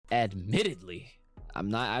admittedly,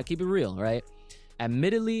 I keep it real, right?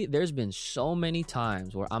 Admittedly, there's been so many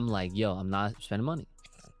times where I'm like, yo, I'm not spending money.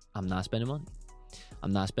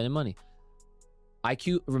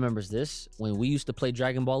 IQ remembers this when we used to play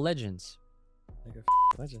Dragon Ball Legends. Nigga,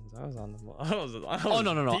 Legends. I was on the. Oh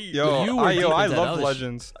no. deep. Yo, I love was-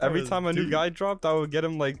 Legends. Every time a new deep. guy dropped, I would get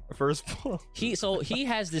him like first pull. He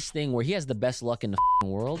has this thing where he has the best luck in the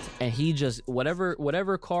world, and he just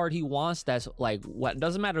whatever card he wants, that's like what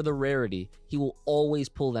doesn't matter the rarity, he will always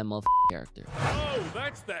pull that motherfucking character. Oh,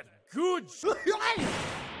 that's that good.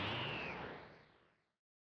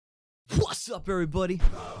 What's up, everybody?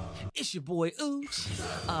 It's your boy Ooch.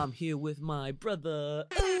 I'm here with my brother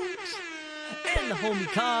Ooch and the homie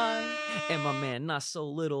Kai and my man not so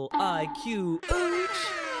little IQ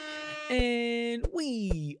Ooch, and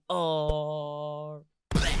we are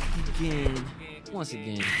back again once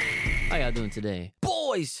again. How y'all doing today,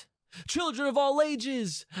 boys? Children of all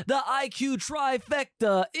ages, the IQ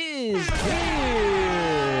trifecta is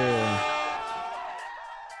here.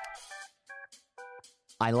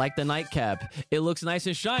 I like the nightcap. It looks nice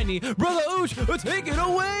and shiny. Brother Ooch, take it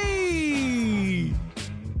away.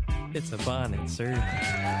 It's a bonnet, sir.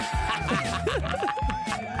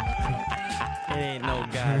 It ain't no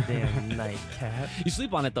goddamn nightcap. You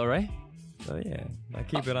sleep on it though, right? So yeah, I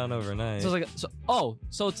keep it on overnight. So it's like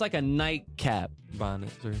so it's like a nightcap.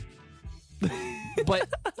 Bonnet, sir. But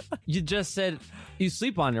you just said you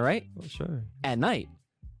sleep on it, right? Well, sure. At night.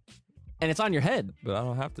 And it's on your head, But I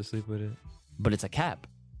don't have to sleep with it. but it's a cap.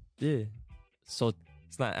 Yeah. So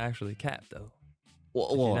It's not actually cap though.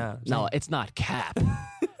 well, no, it's not cap.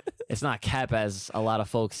 It's not cap as a lot of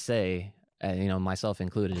folks say, myself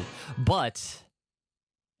included. But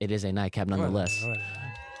it is a nightcap nonetheless. Whatever.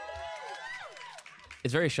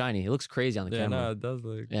 It's very shiny. It looks crazy on the Yeah, camera. no, it does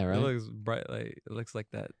look. Yeah, right? It looks bright. Like it looks like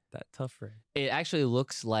that tough red, It actually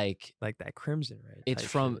looks like like that crimson red. it's type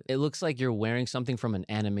from. shit. It looks like you're wearing something from an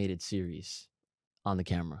animated series on the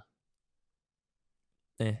camera.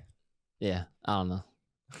 Eh. Yeah, I don't know.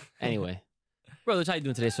 Anyway, brothers, how you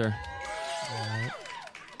doing today, sir? Alright.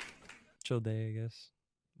 Chill day, I guess.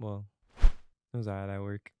 Well, it was alright at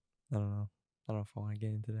work. I don't know. I don't know if I want to get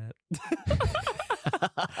into that.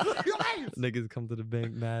 Niggas come to the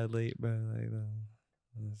bank mad late, bro. Like,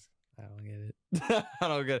 I don't get it. I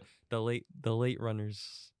don't get it. The late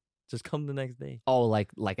runners just come the next day. Oh, like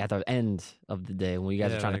at the end of the day when you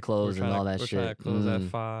guys are trying to close and all that we're shit. trying to close at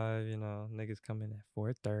 5, niggas come in at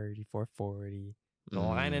 4:30, 4:40. The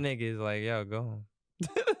line of niggas like, yo, go home.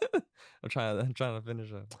 I'm trying to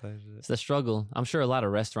finish up. It's the struggle. I'm sure a lot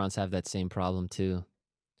of restaurants have that same problem too.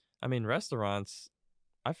 I mean, restaurants,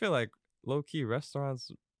 I feel like low-key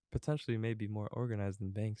restaurants potentially may be more organized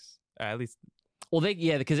than banks. At least. Well,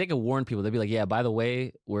 because they can warn people. They'd be like, yeah, by the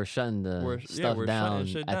way, we're shutting stuff we're down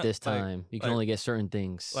shutting shit at down. this time. You can like- only get certain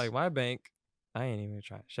things. Like my bank, I ain't even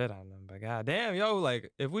trying to shit on them. But goddamn, yo,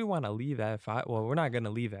 like if we want to leave at 5, well, we're not going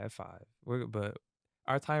to leave at 5. But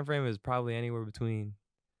our time frame is probably anywhere between,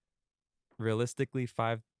 realistically,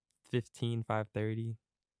 5:15, 5:30,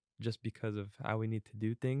 just because of how we need to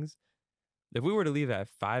do things. If we were to leave at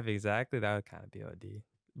 5 exactly, that would kind of be OD.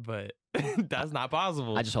 But that's not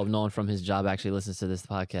possible. I just hope no one from his job actually listens to this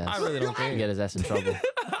podcast. I really don't care. Get his ass in trouble.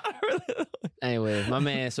 I really don't. Anyway, my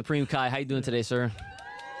man Supreme Kai, how you doing today, sir?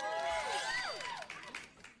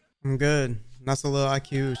 I'm good. Not so little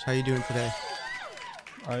IQ. How you doing today?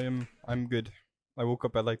 I'm good. I woke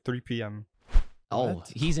up at like 3 p.m. Oh, What?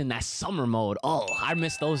 he's in that summer mode. Oh, I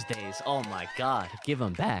miss those days. Oh my God, give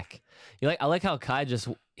him back. I like how Kai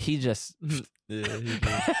he just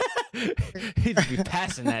Yeah, he'd be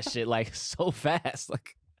passing that shit like so fast.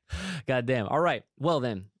 Like, goddamn. All right. Well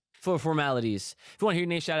then, for formalities, if you want to hear your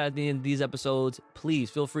name shout out at the end of these episodes, please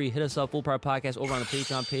feel free, hit us up, Full Power Podcast, over on the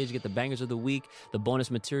Patreon page to get the bangers of the week, the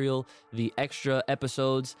bonus material, the extra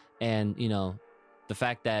episodes, and the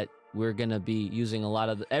fact that we're gonna be using a lot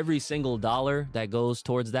of every single dollar that goes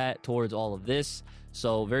towards all of this.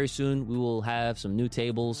 So very soon we will have some new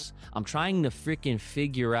tables. I'm trying to freaking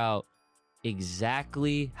figure out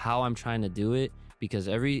exactly how I'm trying to do it, because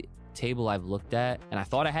every table I've looked at, and I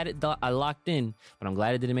thought I had it I locked in, but I'm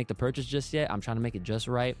glad I didn't make the purchase just yet. I'm trying to make it just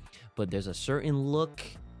right, but there's a certain look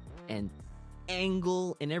and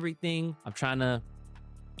angle and everything. I'm trying to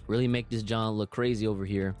really make this John look crazy over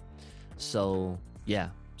here. So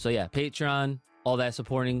yeah, Patreon, all that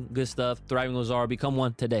supporting good stuff. Thriving Ozara, become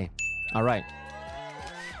one today. All right,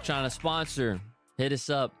 trying to sponsor, hit us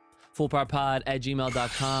up,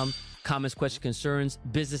 fullpowerpod@gmail.com. Comments, questions, concerns,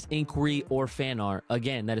 business inquiry, or fan art.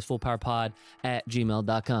 Again, that is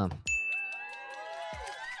fullpowerpod@gmail.com.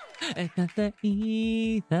 And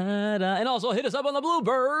also hit us up on the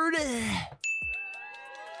Bluebird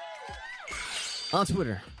on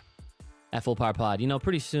Twitter at Full Power Pod. You know,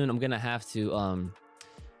 pretty soon I'm gonna have to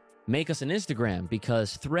make us an Instagram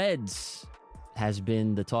because Threads has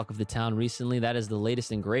been the talk of the town recently. That is the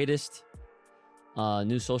latest and greatest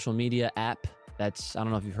new social media app. That's, I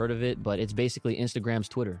don't know if you've heard of it, but it's basically Instagram's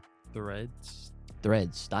Twitter.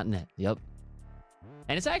 Threads.net. Yep.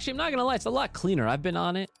 And it's actually, I'm not gonna lie, it's a lot cleaner. I've been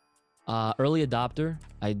on it. Early adopter.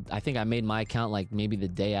 I think I made my account like maybe the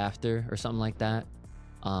day after or something like that.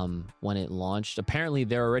 When it launched. Apparently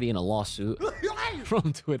they're already in a lawsuit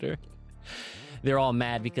from Twitter. They're all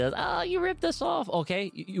mad because, oh, you ripped us off.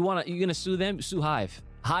 Okay, you're gonna sue them? Sue Hive.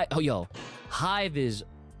 Hive is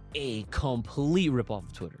a complete ripoff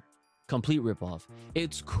of Twitter. Complete ripoff.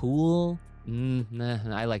 It's cool. Nah,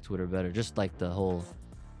 I like Twitter better. Just like the whole,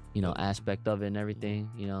 aspect of it and everything.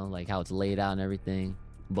 Like how it's laid out and everything.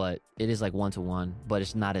 But it is like 1-to-1. But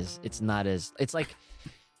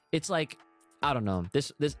it's like I don't know.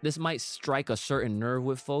 This might strike a certain nerve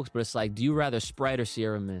with folks, but it's like, do you rather Sprite or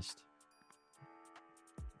Sierra Mist?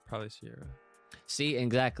 Probably Sierra. See,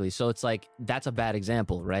 exactly. So it's like, that's a bad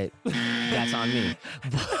example, right? That's on me.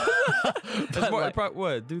 That's more,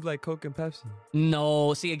 what? Dude, like Coke and Pepsi?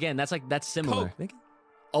 No, see, again, that's similar. Coke, nigga.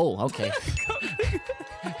 Oh, okay.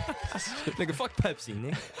 Nigga, fuck Pepsi,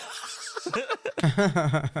 nigga.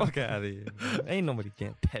 Fuck out of here. Ain't nobody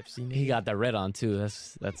getting Pepsi, nigga. He got that red on too.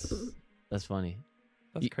 That's funny.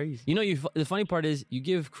 That's crazy. The funny part is you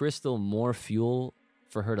give Crystal more fuel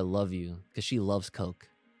for her to love you because she loves Coke.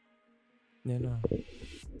 Yeah, no.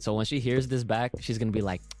 So when she hears this back, she's gonna be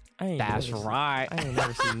like, "That's right." I ain't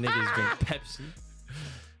never seen niggas drink Pepsi,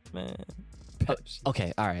 man. Pepsi.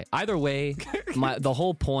 Okay, all right. Either way, the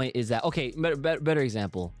whole point is that, okay, better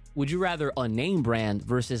example. Would you rather a name brand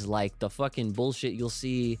versus like the fucking bullshit you'll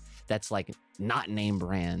see that's like not name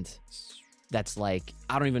brand? That's like,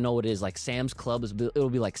 I don't even know what it is. Like Sam's Club it'll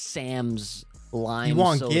be like Sam's Lime. You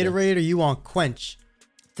want soda. Gatorade or you want Quench?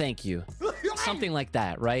 Thank you. Something like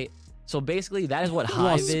that, right? So basically, that is what You Hive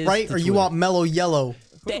want is. Sprite or you want Mellow Yellow?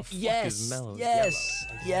 Yes.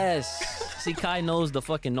 See, Kai knows the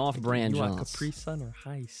fucking off-brand You want joints. Capri Sun or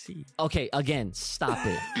High C? Okay, again, stop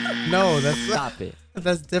it. No, Stop it.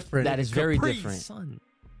 that's different. That is very Capri different. Sun.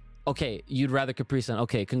 Okay, you'd rather Capri Sun.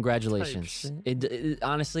 Okay, congratulations.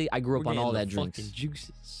 Honestly, I grew up on all that drinks. Fucking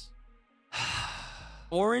juices.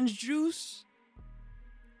 Orange juice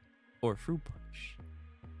or fruit punch?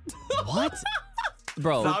 What?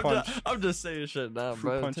 Bro, I'm just saying shit now,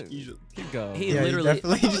 Fruit bro. punch easily. Keep going. he Yeah, literally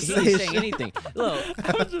definitely just he say ain't saying shit. anything. Look,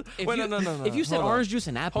 No. if you said Hold on. orange juice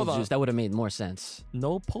and apple Hold on. juice, that would have made more sense.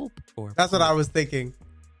 No pulp or That's what I was thinking.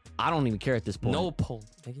 I don't even care at this point. No pulp,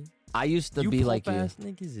 nigga. I used to You be like pulp you. ass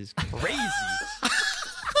niggas is crazy.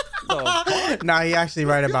 Nah, he actually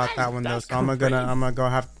right about that one though. That's So I'm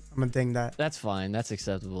gonna ding that. That's fine. That's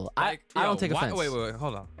acceptable. Like, I yo, don't take offense. Wait,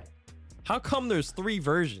 hold on. How come there's 3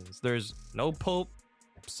 versions? There's no pulp,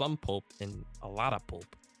 some pulp, and a lot of pulp.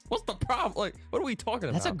 What's the problem? Like, what are we talking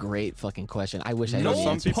about? That's a great fucking question. I wish I No knew the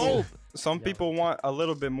some answer. people, some people want a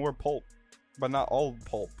little bit more pulp, but not all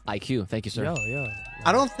pulp. IQ. Thank you, sir. Yo.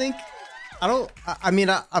 I mean,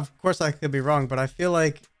 of course I could be wrong, but I feel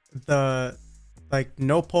like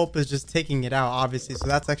no pulp is just taking it out, obviously. So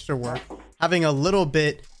that's extra work. Having a little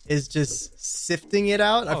bit is just sifting it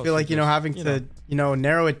out. I Oh, feel so like, just, having to,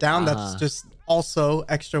 narrow it down. That's just also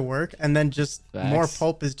extra work. And then just more Facts.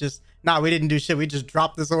 pulp is just, we didn't do shit. We just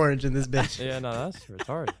dropped this orange in this bitch. Yeah, no, that's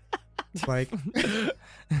retarded. It's like,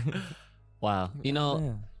 Wow.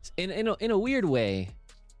 Yeah. In a weird way,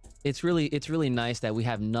 it's really nice that we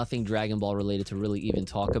have nothing Dragon Ball related to really even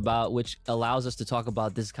talk about, which allows us to talk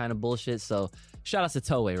about this kind of bullshit. So shout out to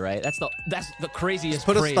Toei, right? That's the craziest.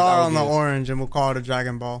 put a praise star I'll on the give. orange and we'll call it a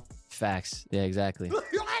Dragon Ball. Facts. Yeah, exactly.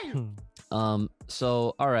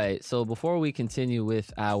 So all right. So before we continue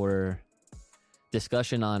with our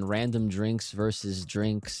discussion on random drinks versus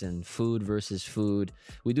drinks and food versus food,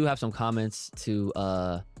 we do have some comments to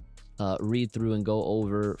read through and go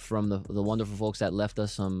over from the wonderful folks that left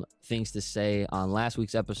us some things to say on last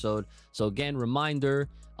week's episode. So again, reminder,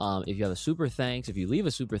 if you have a super thanks, if you leave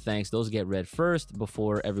a super thanks, those get read first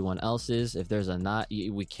before everyone else's. If there's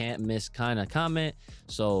we can't miss kind of comment,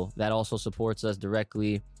 so that also supports us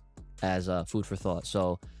directly as food for thought.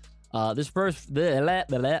 So this first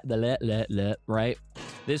right,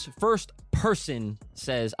 this first person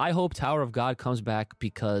says, I hope Tower of God comes back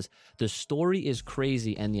because the story is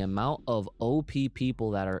crazy and the amount of OP people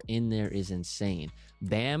that are in there is insane.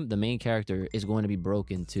 Bam, the main character, is going to be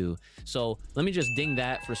broken too. So let me just ding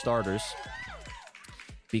that for starters,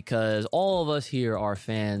 because all of us here are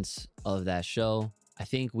fans of that show. I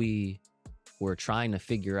think we were trying to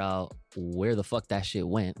figure out where the fuck that shit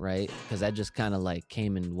went, right? Because that just kind of like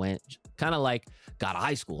came and went, kind of like got out of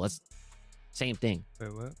high school. That's same thing.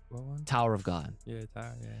 Wait, what? What one? Tower of God. Yeah,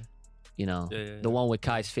 Tower. Yeah. You know, Yeah. the one with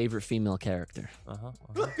Kai's favorite female character. Fucking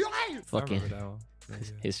I remember that one. Yeah,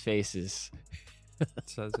 yeah. his face is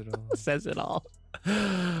Says it all. says it all.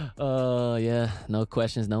 Yeah, no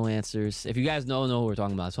questions, no answers. If you guys know what we're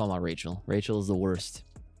talking about, it's talking about Rachel. Rachel is the worst.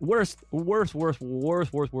 Worst. Yo,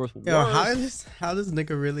 how does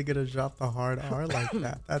nigga really gonna drop the hard R like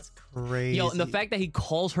that? That's crazy. Yo, and the fact that he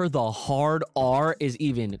calls her the hard R is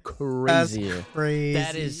even crazier. That's crazy.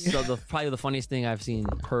 That is probably the funniest thing I've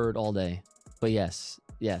heard all day. But yes,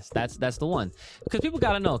 that's the one. Because people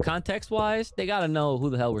gotta know, context-wise, they gotta know who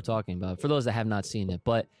the hell we're talking about. For those that have not seen it,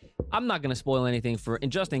 but I'm not gonna spoil anything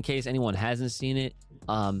and just in case anyone hasn't seen it.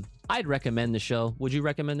 I'd recommend the show. Would you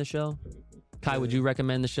recommend the show? Kai, would you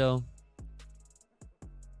recommend the show?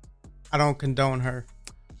 I don't condone her.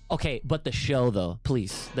 Okay, but the show though,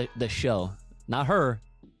 please. The show. Not her,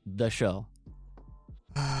 the show.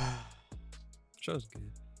 Show's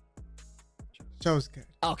good. Show's good.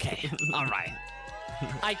 Okay. All right.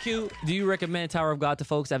 IQ, do you recommend Tower of God to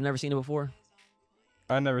folks that have never seen it before?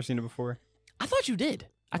 I've never seen it before. I thought you did.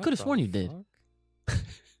 I could have sworn you did.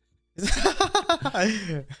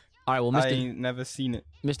 All right, well, I ain't never seen it.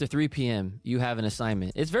 Mr. 3 p.m., you have an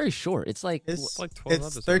assignment. It's very short. It's like It's like 12 it's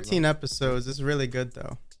episodes, 13 episodes. It's really good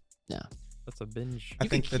though. That's a binge. I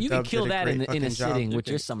think the you can dub kill did a that great in a fucking job. sitting with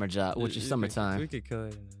You your can- summer job, with your summertime. We could kill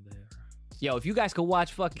it in a day. Yo, if you guys could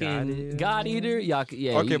watch fucking God God Eater. Eater, y'all could,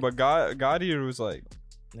 yeah. Okay, you- but God Eater was like,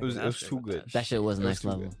 Nigga, was that too good. that shit was It was next too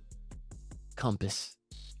level. good. Compass.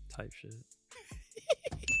 type shit.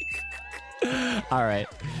 All right,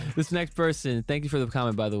 this next person. Thank you for the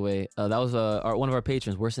comment, by the way. That was one of our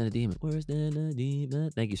patrons. Worse than a demon. Worse than a demon.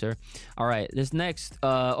 Thank you, sir. All right, this next.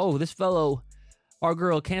 This fellow, our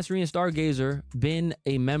girl, Cancerian Stargazer, been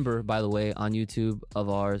a member, by the way, on YouTube of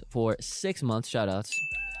ours for 6 months. Shout outs.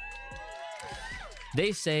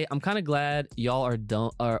 They say, I'm kind of glad y'all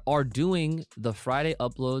are doing the Friday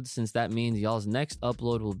upload, since that means y'all's next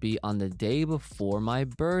upload will be on the day before my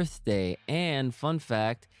birthday. And fun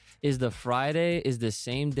fact is the Friday is the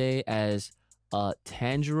same day as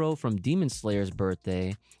Tanjiro from Demon Slayer's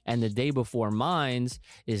birthday, and the day before mine's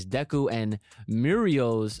is Deku and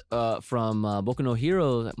Murio's from Boku no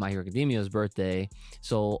Hero, My Hero Academia's birthday.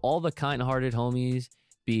 So all the kind-hearted homies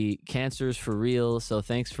be cancers for real. So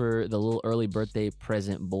thanks for the little early birthday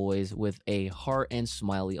present, boys, with a heart and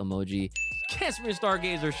smiley emoji. Cancer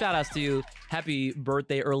Stargazer, shout outs to you. Happy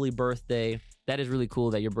birthday, early birthday. That is really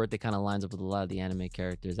cool that your birthday kind of lines up with a lot of the anime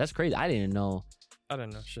characters. That's crazy. I didn't know. I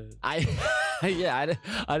don't know shit. I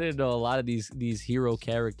didn't know a lot of these hero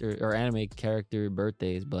character or anime character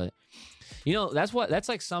birthdays, but you know, that's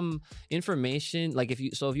like some information. Like if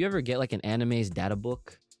you ever get like an anime's data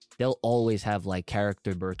book, they'll always have like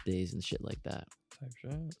character birthdays and shit like that. Type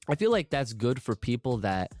shit. I feel like that's good for people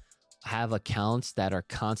that have accounts that are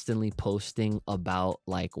constantly posting about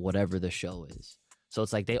like whatever the show is. So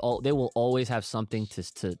it's like they will always have something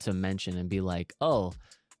to mention and be like, oh,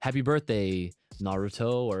 happy birthday,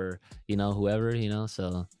 Naruto, or you know, whoever, you know.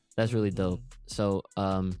 So that's really dope. So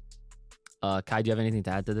Kai, do you have anything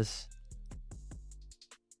to add to this?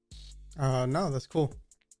 No, that's cool.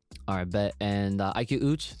 All right, bet. And IQ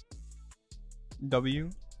Ooch? W.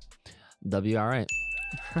 All right.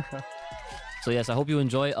 So yes, I hope you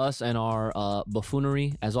enjoy us and our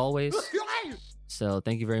buffoonery as always. So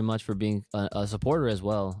thank you very much for being a supporter as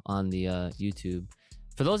well on the YouTube.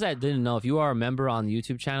 For those that didn't know, if you are a member on the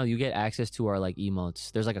YouTube channel, you get access to our like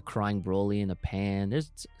emotes. There's like a crying Broly and a pan.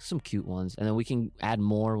 There's some cute ones, and then we can add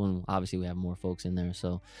more when obviously we have more folks in there.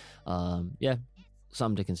 So yeah,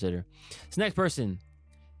 something to consider. This next person,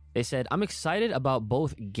 they said, I'm excited about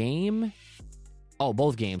both games,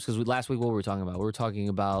 because last week what were we talking about? We were talking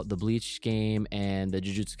about the Bleach game and the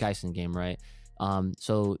Jujutsu Kaisen game, right?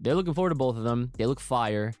 So they're looking forward to both of them. They look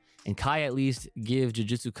fire. And Kai, at least give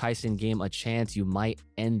Jujutsu Kaisen game a chance. You might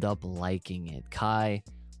end up liking it. Kai,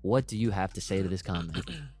 what do you have to say to this comment?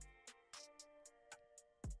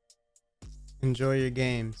 Enjoy your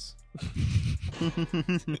games.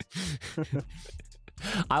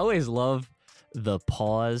 I always love the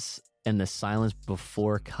pause and the silence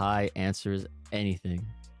before Kai answers anything.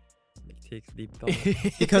 Takes deep thought.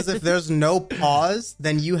 Because if there's no pause,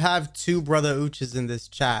 then you have two brother Uches in this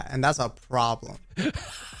chat, and that's a problem.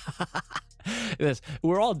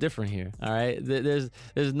 We're all different here, all right? There's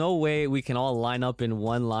no way we can all line up in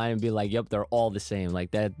one line and be like, yep, they're all the same.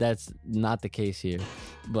 Like that's not the case here.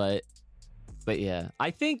 But But yeah,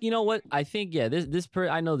 I think, you know what? I think, yeah,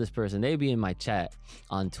 I know this person. They be in my chat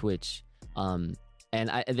on Twitch. And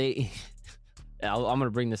I'm going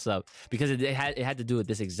to bring this up because it had to do with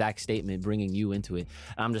this exact statement, bringing you into it.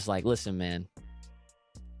 And I'm just like, listen, man,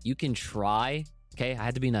 you can try. Okay. I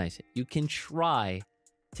had to be nice. You can try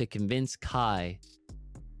to convince Kai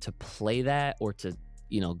to play that or to,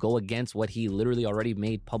 you know, go against what he literally already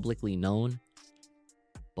made publicly known.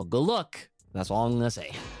 But good luck. That's all I'm going to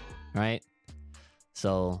say. All right.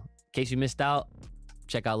 So, in case you missed out,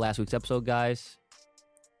 check out last week's episode, guys.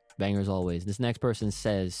 Bangers always. This next person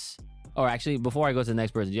says, or actually, before I go to the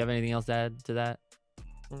next person, do you have anything else to add to that?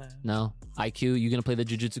 No? IQ, you gonna play the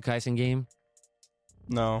Jujutsu Kaisen game?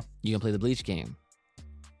 No. You gonna play the Bleach game?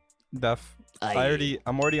 I'm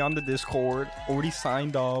already on the Discord. Already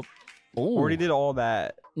signed up. Oh, Already did all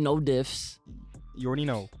that. no diffs. You already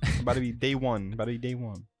know. About to be day one.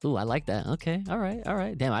 Ooh, I like that. Okay, all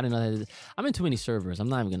right. Damn, I didn't know that. I'm in too many servers. I'm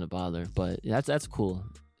not even gonna bother. But that's cool.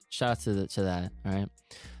 Shout out to that. All right.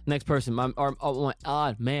 Next person, my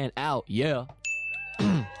odd man out. Yeah.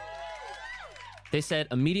 They said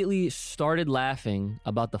immediately started laughing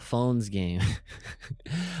about the phones game.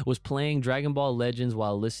 Was playing Dragon Ball Legends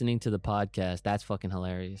while listening to the podcast. That's fucking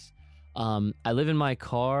hilarious. I live in my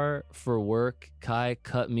car for work. Kai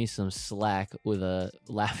cut me some slack with a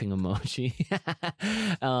laughing emoji.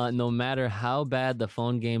 No matter how bad the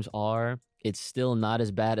phone games are, it's still not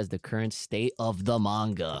as bad as the current state of the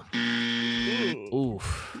manga.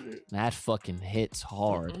 Oof, that fucking hits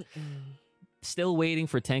hard. Still waiting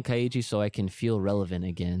for Tenkaichi so I can feel relevant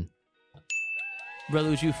again. Brother,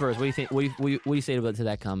 it was you first. What do you think? What do you say to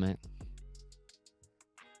that comment?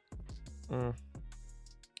 I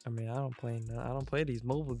mean, I don't play these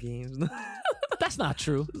mobile games. That's not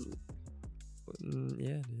true.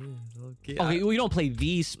 Yeah, it is. Okay. Okay, we don't play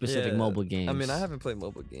these specific mobile games. I mean, I haven't played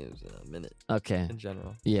mobile games in a minute. Okay. In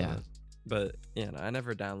general. Yeah. But yeah, no, I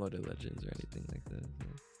never downloaded Legends or anything like that.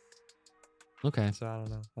 Okay. So I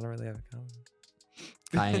don't know. I don't really have a comment.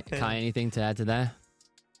 Kai, anything to add to that?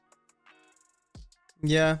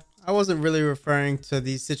 Yeah, I wasn't really referring to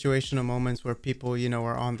these situational moments where people, you know,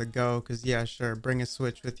 are on the go. Because yeah, sure, bring a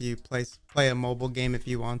Switch with you, play a mobile game if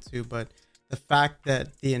you want to. But the fact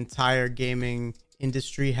that the entire gaming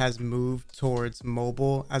industry has moved towards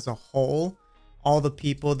mobile as a whole, all the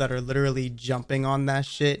people that are literally jumping on that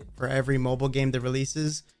shit for every mobile game that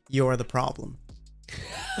releases, you're the problem.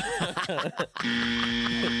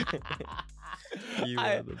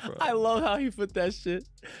 I love how he put that shit.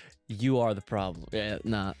 You are the problem. Yeah,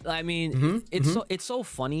 nah. I mean, it's so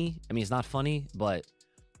funny. I mean, it's not funny, but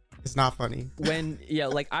it's not funny.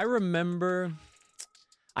 Like I remember,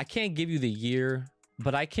 I can't give you the year,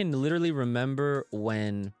 but I can literally remember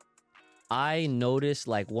when I noticed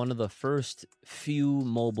like one of the first few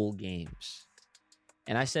mobile games.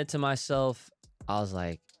 And I said to myself, I was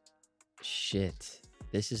like, shit,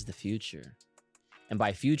 this is the future. And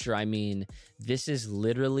by future, I mean, this is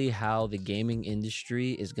literally how the gaming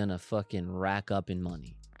industry is gonna fucking rack up in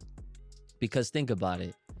money. Because think about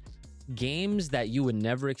it. Games that you would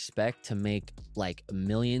never expect to make like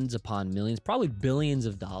millions upon millions, probably billions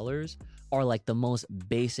of dollars, are like the most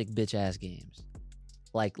basic bitch ass games.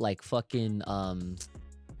 Like fucking I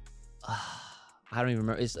don't even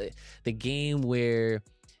remember. It's the game where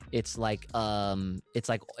it's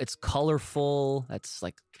colorful. That's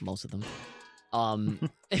like most of them.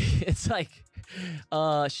 It's like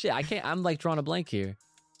shit. I'm like drawing a blank here.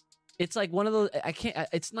 It's like one of those.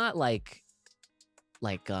 It's not like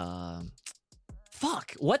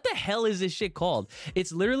fuck. What the hell is this shit called?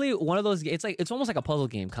 It's literally one of those. It's almost like a puzzle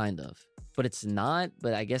game, kind of. But it's not,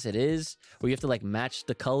 but I guess it is, where you have to like match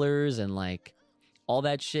the colors and like all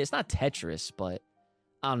that shit. It's not Tetris, but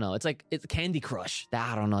I don't know. It's Candy Crush.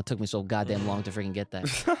 I don't know. It took me so goddamn long to freaking get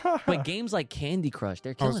that. But games like Candy Crush,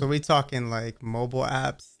 they're killing. Oh, so we talking like mobile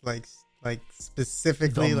apps, like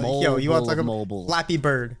specifically, like yo, you want to talk about mobile Flappy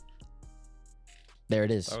Bird? There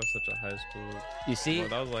it is. That was such a high school. You see, well,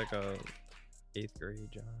 that was like a 8th grade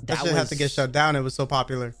job. That shit had to get shut down. It was so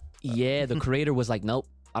popular. Yeah, the creator was like, nope,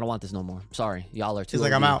 I don't want this no more. Sorry, y'all are too. He's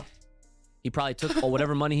like, I'm out. He probably took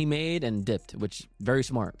whatever money he made and dipped, which very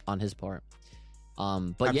smart on his part.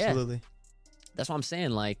 But absolutely. Yeah, that's what I'm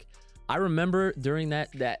saying. Like, I remember during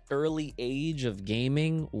that early age of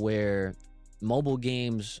gaming where mobile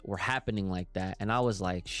games were happening like that, and I was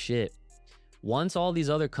like, shit. Once all these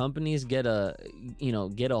other companies get a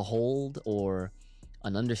hold or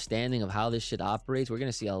an understanding of how this shit operates, we're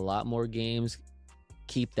gonna see a lot more games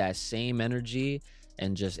keep that same energy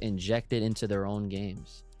and just inject it into their own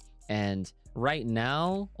games. And right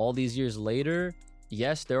now, all these years later,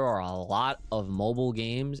 yes, there are a lot of mobile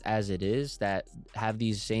games as it is that have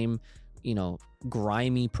these same,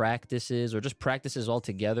 grimy practices or just practices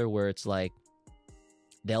altogether where it's like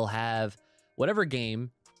they'll have whatever game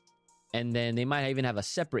and then they might even have a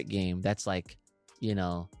separate game that's like,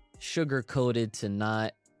 sugar coated to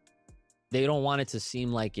not, they don't want it to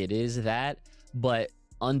seem like it is that, but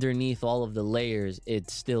underneath all of the layers, it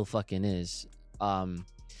still fucking is.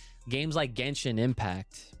 Games like Genshin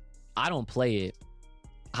Impact, I don't play it.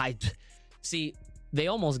 See, they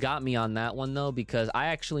almost got me on that one though, because I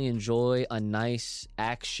actually enjoy a nice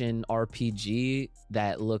action RPG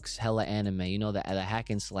that looks hella anime. The hack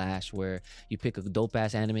and slash where you pick a dope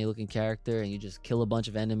ass anime looking character and you just kill a bunch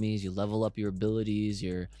of enemies, you level up your abilities,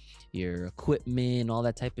 your equipment, all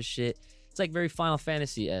that type of shit. It's like very Final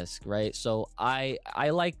Fantasy-esque, right? So I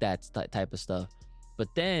like that type of stuff. But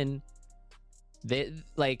then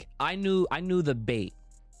I knew the bait.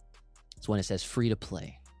 It's when it says free to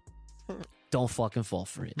play. Don't fucking fall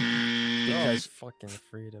for it. Because fucking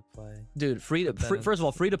free to play. Dude, first of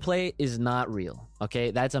all, free to play is not real.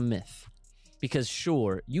 Okay? That's a myth. Because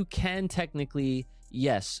sure, you can technically,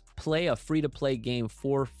 yes, play a free to play game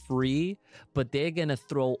for free, but they're gonna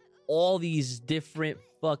throw all these different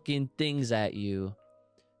fucking things at you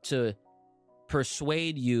to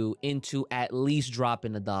persuade you into at least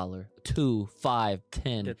dropping $1, $2, $5,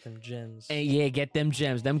 $10. Get them gems. And get them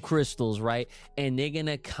gems, them crystals, right? And they're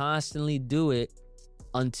gonna constantly do it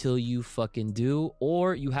until you fucking do,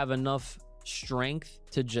 or you have enough strength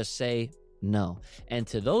to just say no. And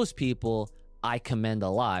to those people, I commend a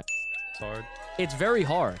lot. It's hard. It's very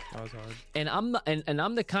hard. That was hard. And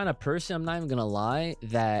I'm the kind of person, I'm not even gonna lie,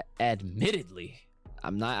 that admittedly,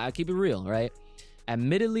 I keep it real, right?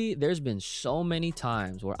 Admittedly, there's been so many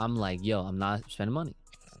times where I'm like, yo, I'm not spending money.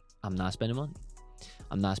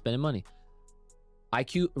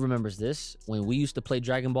 IQ remembers this when we used to play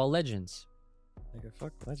Dragon Ball Legends. Nigga,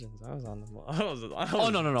 fuck Legends. I was on them. I was Oh,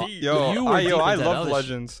 no. deep. Yo, I love shit.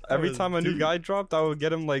 Legends. Every time a new guy dropped, I would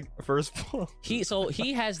get him like first blow.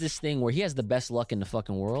 He has this thing where he has the best luck in the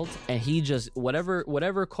fucking world, and he just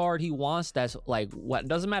whatever card he wants, that's like what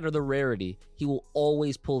doesn't matter the rarity, he will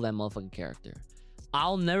always pull that motherfucking character.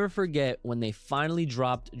 I'll never forget when they finally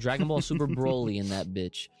dropped Dragon Ball Super Broly in that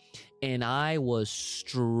bitch. And I was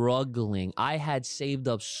struggling. I had saved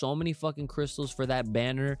up so many fucking crystals for that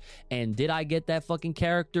banner. And did I get that fucking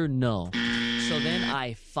character? No. So then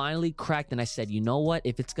I finally cracked and I said, you know what?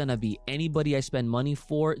 If it's going to be anybody I spend money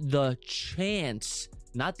for, the chance,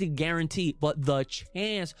 not the guarantee, but the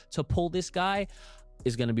chance to pull this guy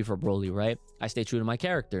is going to be for Broly, right? I stay true to my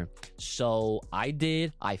character. So I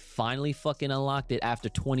did. I finally fucking unlocked it after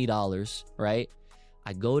 $20, right?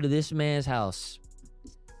 I go to this man's house.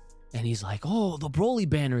 And he's like, oh, the Broly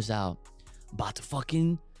banner's out. About to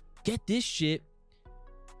fucking get this shit.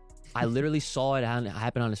 I literally saw it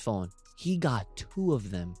happen on his phone. He got 2 of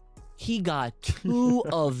them.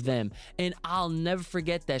 And I'll never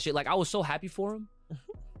forget that shit. Like, I was so happy for him.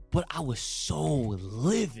 But I was so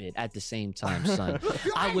livid at the same time, son.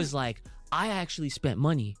 I was like, I actually spent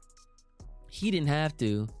money. He didn't have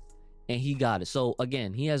to. And he got it. So,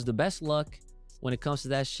 again, he has the best luck when it comes to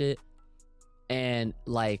that shit. And,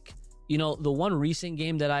 like... the one recent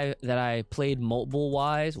game that I played mobile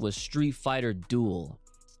wise was Street Fighter Duel,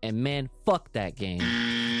 and man, fuck that game.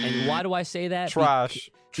 And why do I say that? Trash.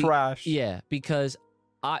 Yeah, because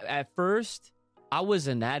at first I was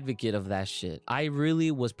an advocate of that shit. I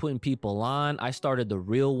really was putting people on. I started the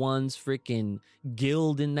real ones freaking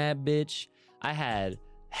guild in that bitch. I had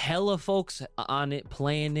hella folks on it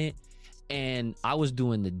playing it. And I was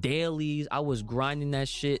doing the dailies. I was grinding that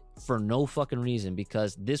shit for no fucking reason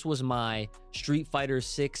because this was my Street Fighter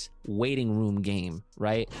 6 waiting room game,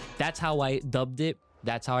 right? That's how I dubbed it.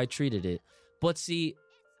 That's how I treated it. But see,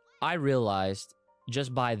 I realized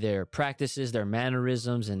just by their practices, their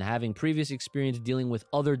mannerisms, and having previous experience dealing with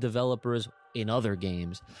other developers in other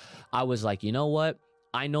games, I was like, you know what?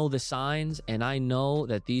 I know the signs and I know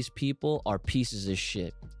that these people are pieces of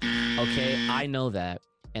shit. Okay? I know that.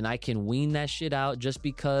 And I can wean that shit out just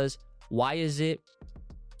because why is it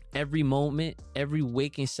every moment, every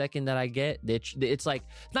waking second that I get, it's like,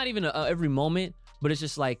 not even every moment, but it's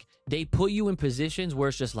just like they put you in positions where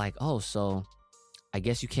it's just like, oh, so I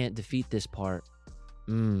guess you can't defeat this part.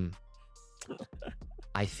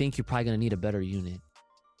 I think you're probably going to need a better unit.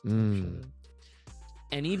 And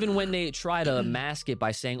even when they try to mask it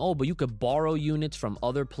by saying, oh, but you could borrow units from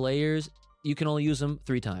other players, you can only use them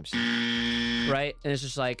 3 times. Right? And it's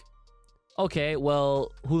just like, okay,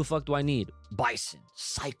 well, who the fuck do I need? Bison,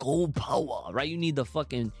 Psycho Power, right? You need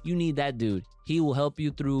that dude. He will help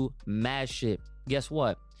you through mad shit. Guess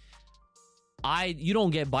what? You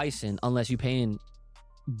don't get Bison unless you paying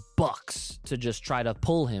bucks to just try to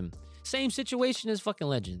pull him. Same situation as fucking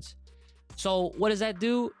Legends. So what does that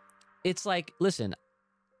do? It's like, listen,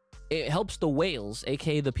 it helps the whales,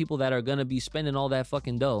 aka the people that are gonna be spending all that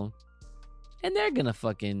fucking dough, and they're gonna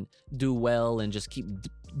fucking do well and just keep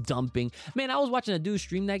dumping. Man, I was watching a dude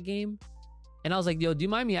stream that game, and I was like, yo, do you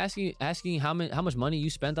mind me asking how much money you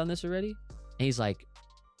spent on this already? And he's like,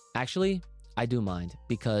 actually, I do mind,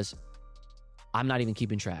 because I'm not even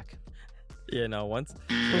keeping track. Yeah, no, that's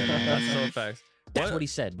so facts. That's what he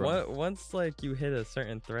said, bro. Once like you hit a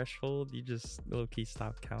certain threshold, you just low key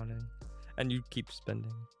stop counting, and you keep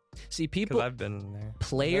spending. See, people, I've been in there.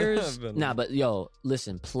 Players, but yo,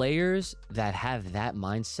 listen, players that have that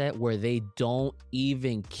mindset where they don't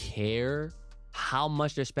even care how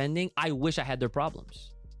much they're spending, I wish I had their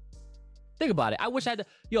problems. Think about it. I wish I had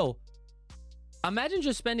imagine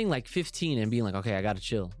just spending like 15 and being like, okay, I gotta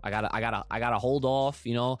chill. I gotta hold off.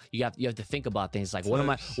 You know, you have to think about things like, what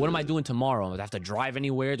am I doing tomorrow? Do I have to drive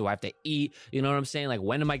anywhere? Do I have to eat? You know what I'm saying? Like,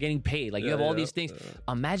 when am I getting paid? Like, you have all these things.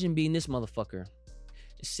 Imagine being this motherfucker,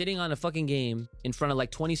 sitting on a fucking game in front of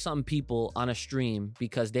like 20 something people on a stream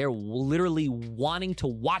because they're literally wanting to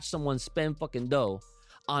watch someone spend fucking dough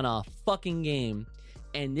on a fucking game.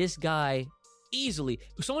 And this guy easily,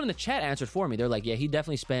 someone in the chat answered for me. They're like, yeah, he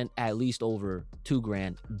definitely spent at least over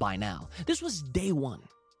 $2,000 by now. This was day one.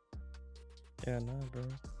 Yeah, no, bro.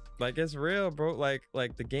 Like, it's real, bro. Like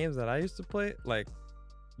the games that I used to play, like,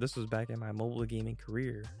 this was back in my mobile gaming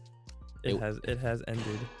career. It has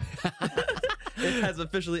ended. It has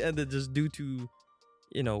officially ended just due to,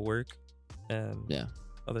 work and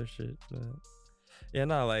other shit. But yeah,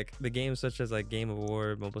 no, like the games such as like Game of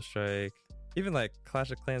War, Mobile Strike, even like Clash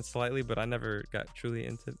of Clans slightly, but I never got truly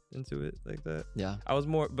into it like that. Yeah, I was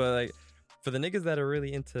more, but like for the niggas that are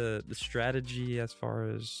really into the strategy as far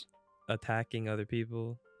as attacking other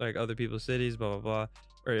people, like other people's cities, blah blah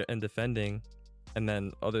blah, and defending, and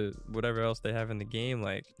then whatever else they have in the game,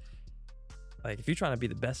 like if you're trying to be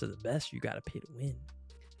the best of the best, you gotta pay to win.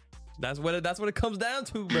 That's what it comes down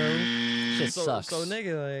to, bro. Shit sucks. So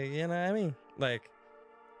nigga, like, you know what I mean? Like,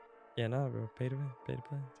 yeah, no, bro, pay to win, pay to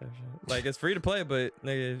play. Type shit. Like, it's free to play, but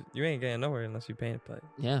nigga, you ain't getting nowhere unless you pay to play.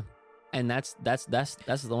 Yeah, and that's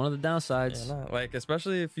one of the downsides. Yeah, no, like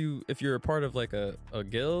especially if you're a part of like a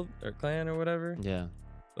guild or clan or whatever. Yeah.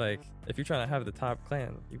 Like, if you're trying to have the top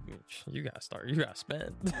clan, you gotta start. You gotta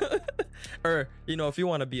spend. Or, if you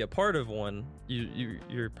want to be a part of one,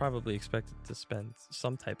 you're probably expected to spend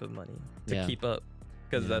some type of money to keep up.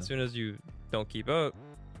 Because as soon as you don't keep up,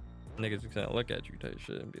 niggas are gonna look at you type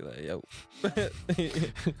shit and be like, yo.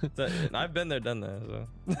 And I've been there, done that,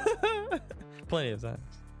 so plenty of times.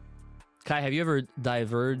 Kai, have you ever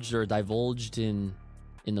diverged or divulged in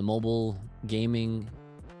the mobile gaming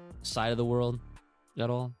side of the world at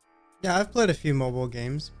all? Yeah, I've played a few mobile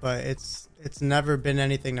games, but it's never been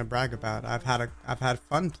anything to brag about. I've had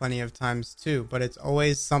fun plenty of times too, but it's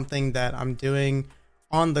always something that I'm doing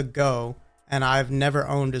on the go, and I've never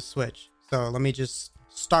owned a Switch. So let me just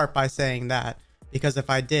start by saying that, because if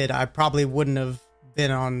I did, I probably wouldn't have been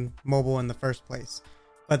on mobile in the first place.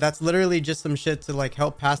 But that's literally just some shit to like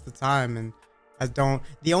help pass the time. And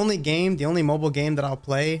the only mobile game that I'll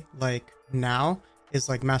play like now is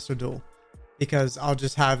like Master Duel, because I'll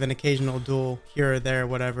just have an occasional duel here or there,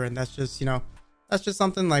 whatever. And that's just, that's just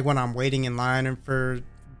something like when I'm waiting in line and for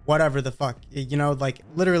whatever the fuck, like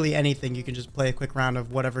literally anything, you can just play a quick round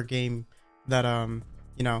of whatever game that,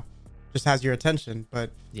 just has your attention.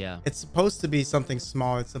 But yeah, it's supposed to be something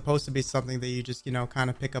small. It's supposed to be something that you just, kind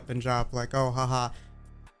of pick up and drop like, oh, haha.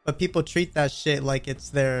 But people treat that shit like it's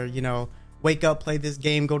their, wake up, play this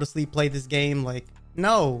game, go to sleep, play this game. Like,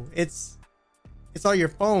 no, it's on your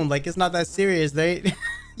phone. Like, it's not that serious.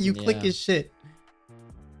 You click his shit.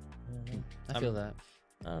 I feel that.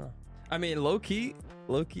 I don't know. I mean, low key,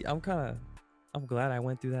 I'm glad I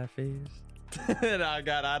went through that phase. And I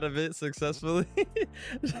got out of it successfully.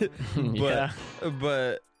 But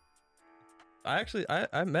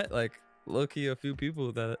I met like low key a few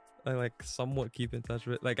people that I like somewhat keep in touch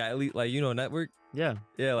with. Like, at least, like, network. Yeah.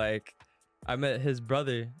 Yeah, like I met his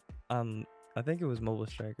brother on, I think it was Mobile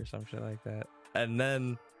Strike or some shit like that. And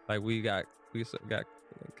then like we got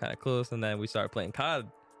kind of close, and then we started playing COD,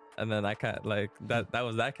 and then I kind of like that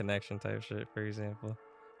was that connection type shit, for example,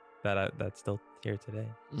 that's still here today.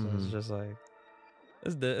 So it's just like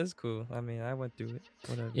it's cool. I mean, I went through it.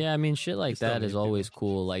 Whatever. Yeah, I mean, shit like that is always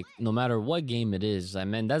cool. Like, no matter what game it is. I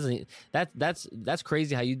mean, that's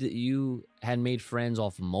crazy how you had made friends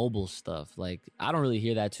off mobile stuff. Like, I don't really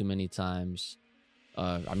hear that too many times.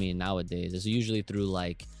 I mean, nowadays it's usually through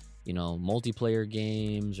like multiplayer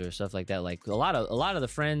games or stuff like that. Like a lot of the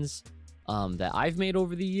friends that I've made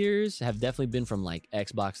over the years have definitely been from like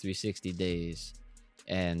Xbox 360 days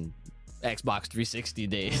and Xbox 360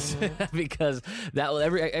 days because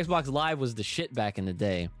every Xbox Live was the shit back in the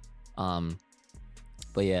day.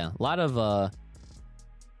 But yeah, a lot of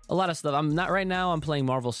stuff. I'm not right now. I'm playing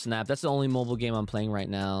Marvel Snap. That's the only mobile game I'm playing right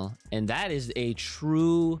now, and that is a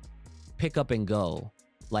true pick up and go.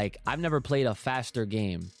 Like I've never played a faster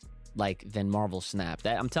game than Marvel Snap.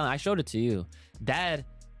 That I'm telling. I showed it to you. Dad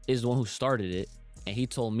is the one who started it, and he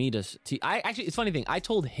told me to. Actually, it's a funny thing. I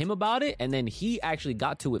told him about it, and then he actually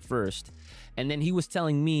got to it first, and then he was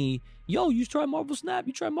telling me, "Yo, you try Marvel Snap?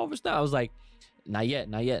 You try Marvel Snap?" I was like, "Not yet,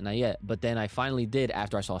 not yet, not yet." But then I finally did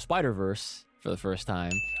after I saw Spider-Verse for the first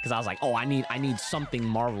time, because I was like, "Oh, I need something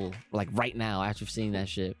Marvel like right now." After seeing that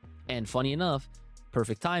shit, and funny enough,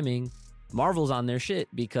 perfect timing. Marvel's on their shit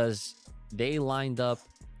because they lined up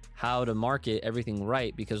how to market everything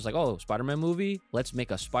right, because it's like, oh, Spider-Man movie, let's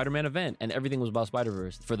make a Spider-Man event, and everything was about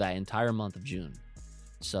Spider-Verse for that entire month of June.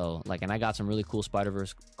 So like, and I got some really cool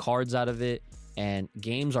Spider-Verse cards out of it, and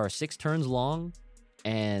games are 6 turns long,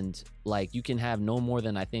 and like you can have no more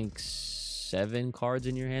than I think 7 cards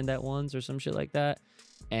in your hand at once or some shit like that,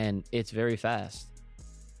 and it's very fast.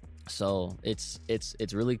 So it's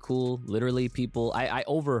really cool. Literally, people, I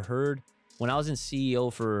overheard when I was in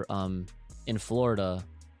CEO for in Florida,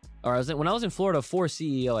 or when I was in Florida for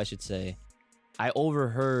CEO, I should say, I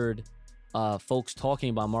overheard folks talking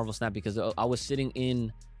about Marvel Snap because I was sitting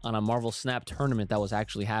in on a Marvel Snap tournament that was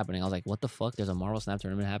actually happening. I was like, what the fuck? There's a Marvel Snap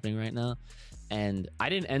tournament happening right now? And I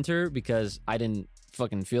didn't enter because I didn't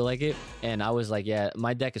fucking feel like it. And I was like, yeah,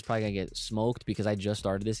 my deck is probably gonna get smoked because I just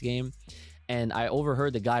started this game. And I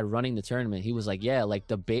overheard the guy running the tournament. He was like, yeah, like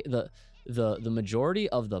the majority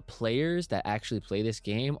of the players that actually play this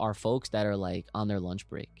game are folks that are like on their lunch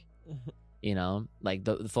break, like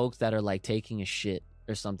the folks that are like taking a shit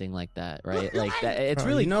or something like that, right? Like that. It's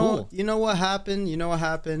really cool. You know what happened?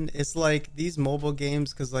 It's like these mobile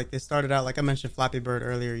games, because like they started out, like I mentioned Flappy Bird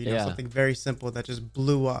earlier, something very simple that just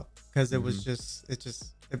blew up because it was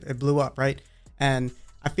it blew up, right? And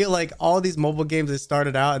I feel like all these mobile games that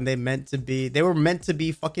started out and they were meant to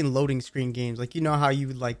be fucking loading screen games. Like, you know how you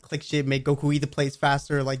would like click shit, make Goku eat the plays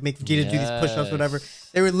faster, like make Vegeta do these push-ups, whatever.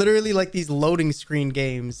 They were literally like these loading screen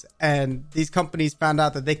games, and these companies found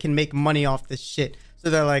out that they can make money off this shit.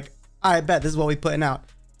 So they're like, I bet this is what we putting out.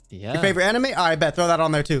 Yeah. Your favorite anime? I bet throw that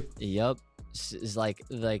on there too. Yep. It's like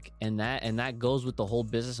and that goes with the whole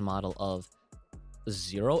business model of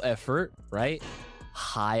 0 effort, right?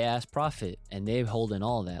 High ass profit, and they're holding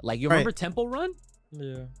all that. Like, you remember Temple Run?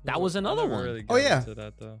 Yeah, that was another one. Really into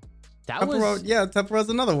that though. Temple Run's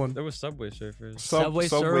another one. There was Subway Surfers. Subway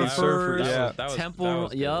Surfers. Yeah, Temple.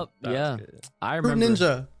 Yep. Yeah. I Fruit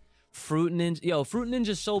remember. Fruit Ninja. Yo, Fruit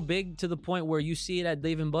Ninja's so big to the point where you see it at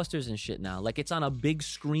Dave and Buster's and shit now. Like, it's on a big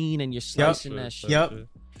screen and you're slicing that shit. Yep.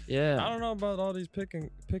 Yeah. I don't know about all these pick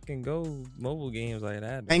and go mobile games like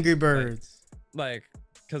that. Angry Birds. Like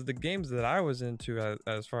because the games that I was into,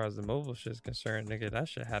 as far as the mobile shit is concerned, nigga, that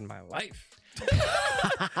shit had my life.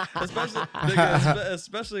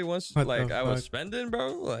 especially once like I was spending,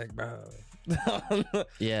 bro. Like, bro.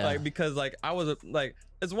 Yeah. Like, because like I was like,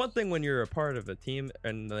 it's one thing when you're a part of a team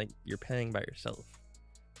and like you're paying by yourself.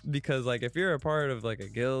 Because like if you're a part of like a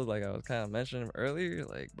guild, like I was kind of mentioning earlier,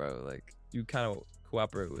 like, bro, like you kind of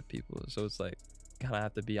cooperate with people, so it's like kind of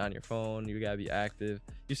have to be on your phone. You gotta be active.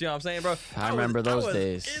 You see what I'm saying, bro? I remember those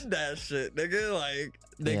days. In that shit, nigga. Like,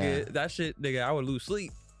 nigga, that shit, nigga. I would lose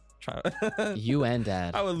sleep. You and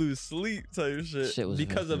Dad. I would lose sleep. Type shit was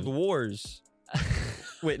because of wars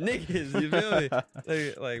with niggas. You feel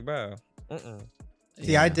me? Like, bro.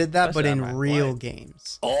 See, I did that, but in real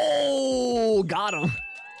games. Oh, got him.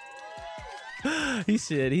 He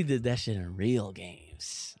said he did that shit in real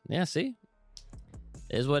games. Yeah, see?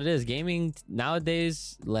 It is what it is. Gaming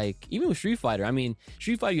nowadays, like, even with Street Fighter, I mean,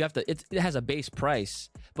 Street Fighter, you have to, it has a base price.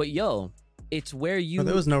 But, yo, it's where you... Well,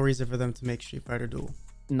 there was no reason for them to make Street Fighter Duel.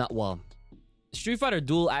 Street Fighter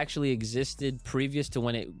Duel actually existed previous to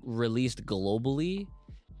when it released globally.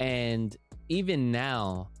 And even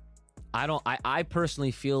now, I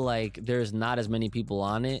personally feel like there's not as many people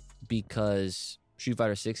on it because Street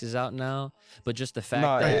Fighter 6 is out now, but just the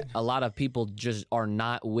fact that a lot of people just are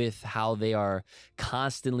not with how they are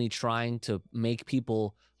constantly trying to make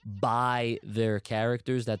people buy their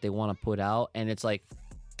characters that they want to put out, and it's like,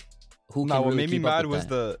 who can what really made me keep up mad with was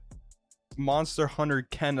that? the Monster Hunter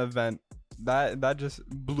Ken event. That just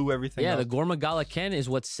blew everything up. The Gormagala Ken is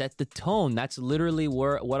what set the tone. That's literally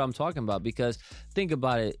what I'm talking about, because think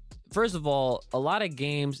about it. First of all, a lot of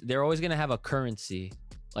games, they're always going to have a currency.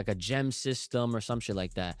 like a gem system or some shit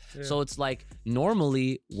like that. Yeah. So it's like,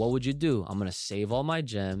 normally, what would you do? I'm gonna save all my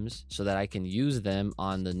gems so that I can use them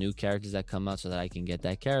on the new characters that come out, so that I can get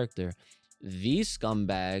that character. These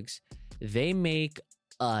scumbags, they make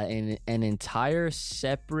an entire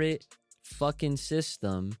separate fucking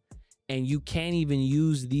system, and you can't even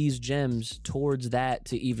use these gems towards that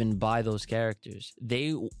to even buy those characters.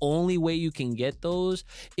 Only way you can get those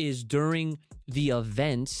is during the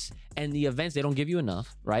events, and the events, they don't give you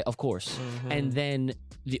enough, right? Of course. And then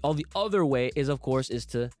the other way is, of course, is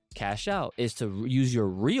to cash out, is to use your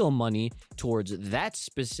real money towards that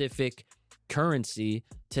specific currency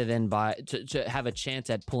to then buy, to have a chance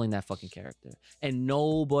at pulling that fucking character. And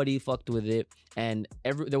nobody fucked with it, and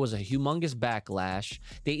there was a humongous backlash.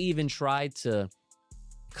 They even tried to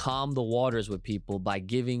calm the waters with people by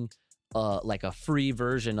giving like a free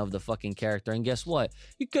version of the fucking character, and guess what?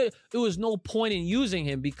 It was no point in using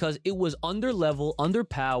him because it was under level,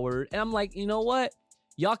 underpowered, and I'm like, you know what?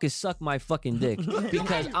 Y'all can suck my fucking dick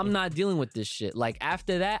because I'm not dealing with this shit. Like,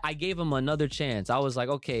 after that, I gave him another chance. I was like,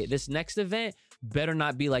 okay, this next event better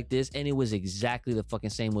not be like this. And it was exactly the fucking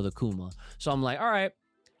same with Akuma. So I'm like, all right,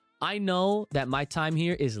 I know that my time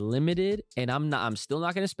here is limited, and I'm still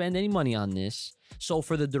not going to spend any money on this. So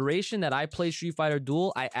for the duration that I play Street Fighter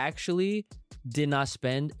Duel, I actually did not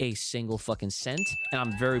spend a single fucking cent, and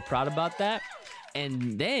I'm very proud about that.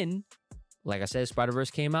 And then, like I said, Spider-Verse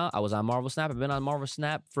came out. I was on Marvel Snap. I've been on Marvel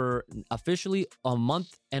Snap for officially a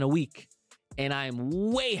month and a week, and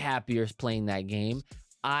I'm way happier playing that game.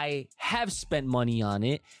 I have spent money on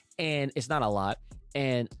it, and it's not a lot.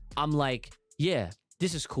 And I'm like, yeah,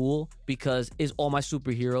 this is cool because it's all my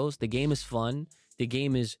superheroes. The game is fun. The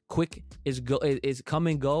game is quick, is come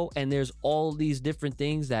and go, and there's all these different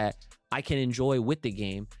things that I can enjoy with the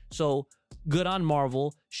game. So good on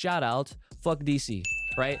Marvel. Shout out. Fuck DC,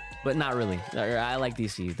 right? But not really. I like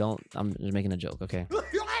DC. I'm just making a joke, okay?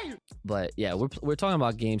 But yeah, we're talking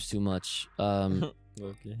about games too much.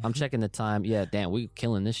 Okay. I'm checking the time. Yeah, damn, we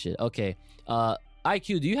killing this shit. Okay.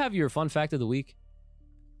 IQ, do you have your fun fact of the week?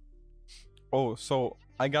 Oh, so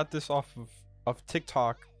I got this off of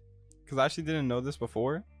TikTok because I actually didn't know this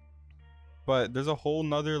before. But there's a whole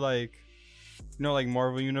nother, like, you know, like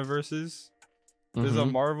Marvel universes. There's a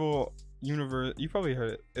Marvel universe. You probably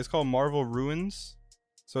heard it. It's called Marvel Ruins.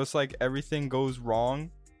 So it's like everything goes wrong.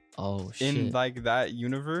 Oh shit. In like that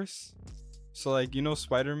universe. So like, you know,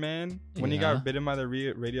 Spider-Man, when he got bitten by the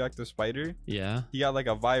radioactive spider, yeah, he got like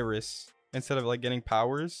a virus instead of like getting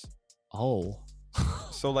powers. Oh.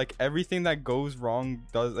 So like everything that goes wrong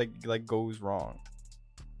does like goes wrong.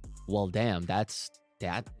 Well, damn, that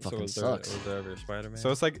fucking sucks. Was there ever Spider-Man?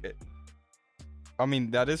 So it's like, I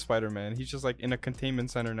mean, that is Spider-Man. He's just like in a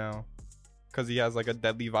containment center now because he has like a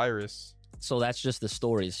deadly virus. So that's just the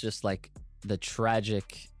story. It's just like the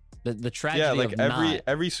tragic, the tragedy. Yeah, like of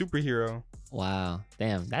every superhero. Wow,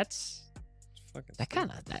 damn, that's fucking that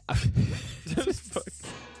kind of that. It's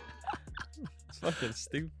fucking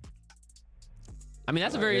stupid. I mean,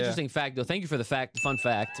 that's a very interesting fact, though. Thank you for the fun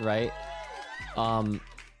fact, right?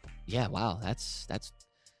 Yeah, wow, that's.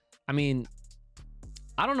 I mean,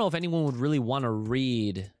 I don't know if anyone would really want to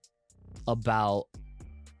read about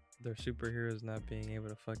their superheroes not being able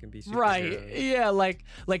to fucking be superheroes. Right. Yeah, like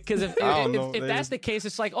because if that's the case,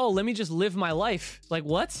 it's like, oh, let me just live my life. Like,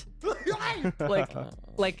 what?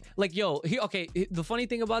 like yo, okay, the funny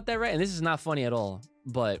thing about that, right? And this is not funny at all,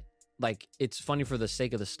 but like it's funny for the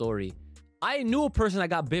sake of the story. I knew a person that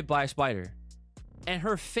got bit by a spider, and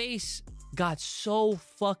her face got so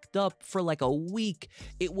fucked up for like a week.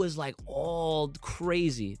 It was like all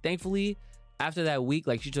crazy. Thankfully, after that week,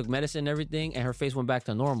 like she took medicine and everything, and her face went back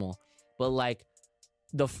to normal. But like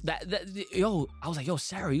I was like, yo,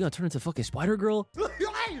 Sarah, you gonna turn into fucking Spider Girl?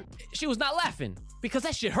 She was not laughing because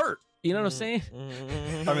that shit hurt. You know what I'm saying?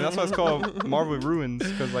 I mean, that's why it's called Marvel Ruins,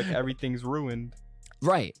 because like everything's ruined.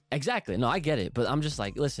 Right. Exactly. No, I get it, but I'm just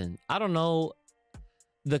like, listen, I don't know.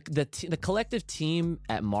 The collective team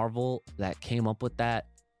at Marvel that came up with that,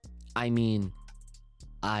 I mean,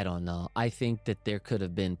 I don't know. I think that there could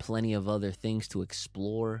have been plenty of other things to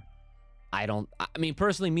explore. I mean,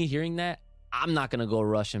 personally, me hearing that, I'm not going to go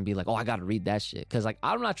rush and be like, oh, I got to read that shit. Because like,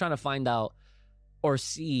 I'm not trying to find out or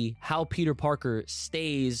see how Peter Parker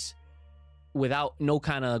stays without no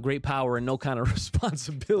kind of great power and no kind of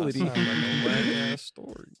responsibility. That sounds like a whack-ass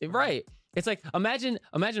story. Right. It's like, imagine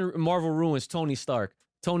Marvel ruins Tony Stark.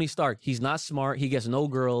 Tony Stark, he's not smart. He gets no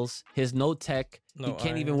girls. His no tech. He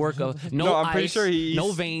can't even work. No, I'm pretty ice, sure he's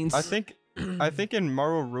no veins. I think in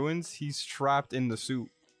Marvel Ruins, he's trapped in the suit.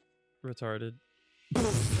 Retarded.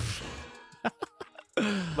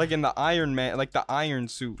 Like in the Iron Man, like the Iron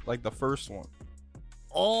suit, like the first one.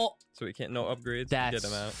 Oh, So we can't no upgrades. that's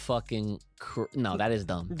Get him out. fucking no, that is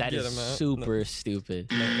dumb. That Get is him out. super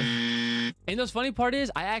stupid. And the funny part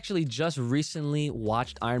is, I actually just recently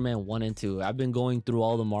watched Iron Man 1 and 2. I've been going through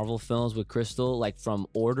all the Marvel films with Crystal, like from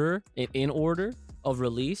in order of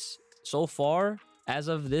release. So far, as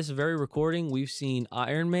of this very recording, we've seen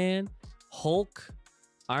Iron Man, Hulk,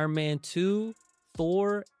 Iron Man 2,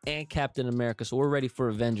 Thor, and Captain America. So we're ready for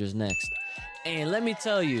Avengers next. And let me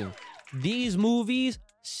tell you, these movies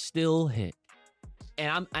still hit.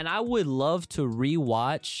 And I would love to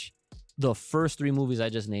rewatch the first 3 movies I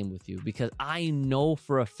just named with you, because I know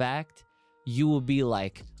for a fact you will be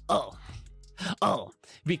like, oh,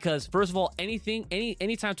 because first of all,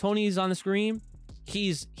 anytime Tony is on the screen,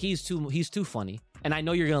 he's too funny, and I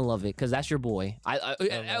know you're gonna love it because that's your boy.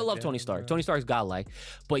 I love Tony Stark. Tony Stark's godlike,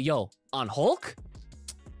 but yo, on Hulk,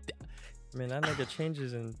 I mean, that nigga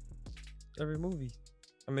changes in every movie.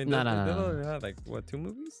 I mean, No. they only had like what, 2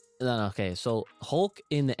 movies? no, okay. So Hulk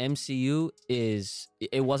in the MCU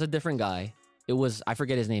it was a different guy. It was, I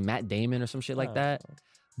forget his name, Matt Damon or some shit like that.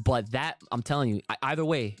 But that, I'm telling you, either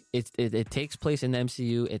way, it takes place in the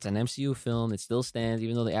MCU. It's an MCU film. It still stands,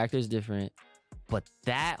 even though the actor is different. But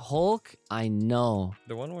that Hulk, I know.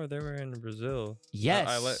 The one where they were in Brazil. Yes.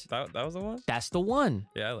 That was the one? That's the one.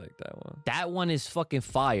 Yeah, I like that one. That one is fucking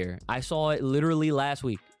fire. I saw it literally last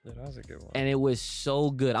week, Yeah, that was a good one. and it was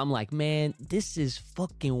so good. I'm like, man, this is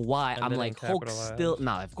fucking why. And I'm they like, didn't Hulk capitalize. still.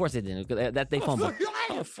 Nah, of course they didn't. 'Cause that they fumbled.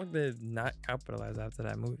 How the fuck did not capitalize after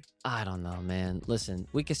that movie? I don't know, man. Listen,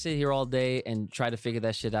 we can sit here all day and try to figure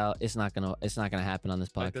that shit out. It's not gonna happen on this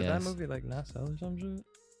Like, did podcast. that movie like not sell or some shit?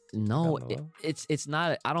 No, Down below? it's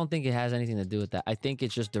not. I don't think it has anything to do with that. I think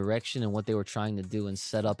it's just direction and what they were trying to do and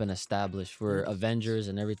set up and establish for Avengers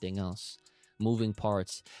and everything else. Moving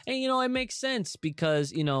parts. And, it makes sense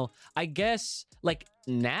because, I guess, like,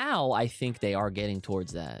 now I think they are getting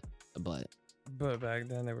towards that. But But back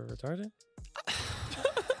then they were retarded?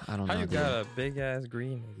 I don't know. How you dude. got a big ass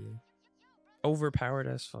green nigga? Overpowered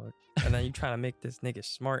as fuck. And then you trying to make this nigga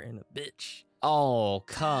smart and a bitch. Oh,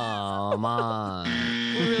 come on.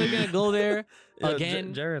 We're really going to go there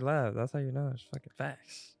again? Jared laughed. That's how you know it's fucking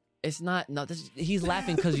facts. It's not. No, he's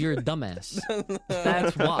laughing because you're a dumbass.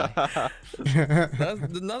 That's why.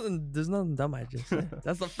 There's nothing dumb I just said.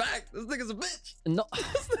 That's a fact. This nigga's a bitch. No.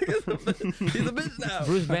 This nigga's a bitch. He's a bitch now.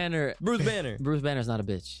 Bruce Banner. Bruce Banner. Bruce Banner's not a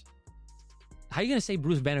bitch. How you gonna say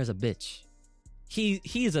Bruce Banner's a bitch? He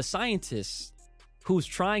is a scientist who's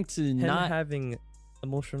trying to Him not. having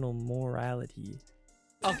emotional morality.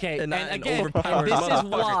 Okay, and and not an again, overpowered this is motherfucker.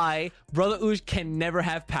 why Brother Oosh can never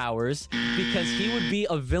have powers, because he would be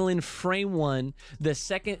a villain frame one the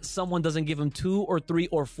second someone doesn't give him 2 or 3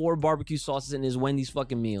 or 4 barbecue sauces in his Wendy's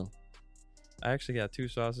fucking meal. I actually got 2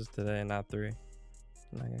 sauces today and not 3. I'm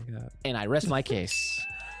not gonna cap. And I rest my case.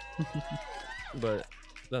 But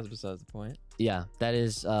that's besides the point. Yeah, that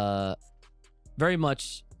is very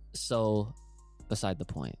much so beside the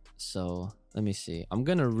point. So let me see. I'm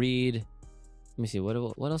gonna read. Let me see. What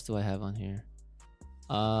else do I have on here?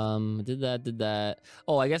 Did that.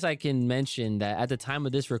 Oh, I guess I can mention that at the time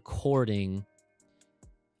of this recording,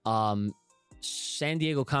 San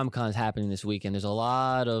Diego Comic-Con is happening this weekend. There's a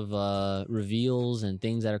lot of reveals and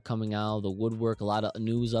things that are coming out, the woodwork, a lot of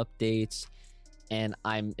news updates. And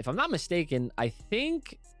if I'm not mistaken, I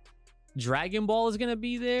think Dragon Ball is gonna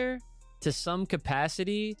be there to some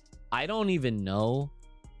capacity. I don't even know,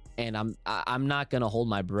 and I'm not gonna hold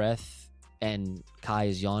my breath. And Kai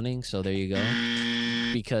is yawning, so there you go,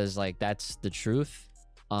 because like that's the truth.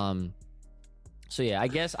 So yeah, I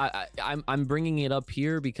guess I'm bringing it up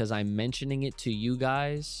here because I'm mentioning it to you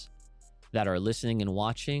guys that are listening and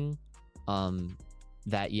watching.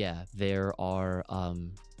 That yeah, there are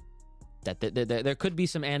that there could be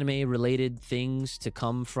some anime related things to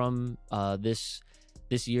come from this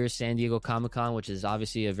year's San Diego Comic-Con, which is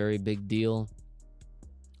obviously a very big deal.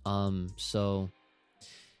 So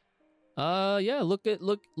yeah,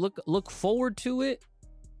 look forward to it,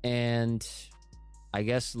 and I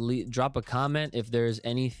guess drop a comment if there's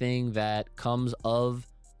anything that comes of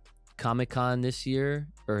Comic-Con this year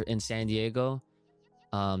or in San Diego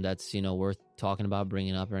that's worth talking about,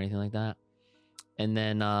 bringing up, or anything like that. And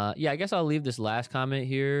then yeah, I guess I'll leave this last comment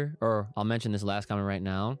here, or I'll mention this last comment right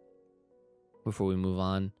now before we move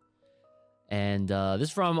on. And this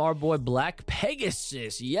is from our boy Black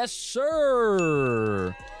Pegasus. Yes,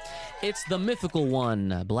 sir. It's the mythical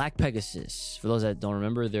one, Black Pegasus. For those that don't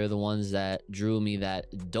remember, they're the ones that drew me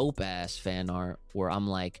that dope-ass fan art where I'm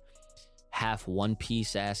like half One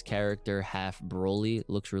Piece ass character, half Broly.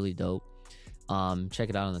 Looks really dope. Check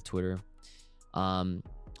it out on the Twitter.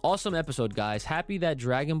 Awesome episode, guys. Happy that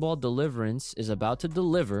Dragon Ball Deliverance is about to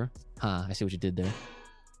deliver. I see what you did there.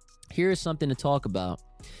 Here's something to talk about.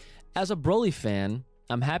 As a Broly fan,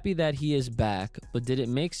 I'm happy that he is back, but did it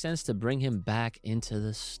make sense to bring him back into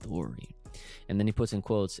the story? And then he puts in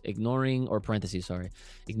quotes, ignoring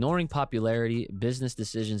popularity, business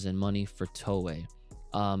decisions, and money for Toei.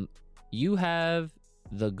 You have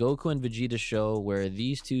the Goku and Vegeta show where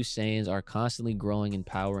these two Saiyans are constantly growing in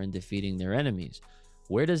power and defeating their enemies.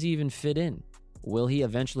 Where does he even fit in? Will he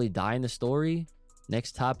eventually die in the story?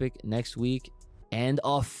 Next topic next week. And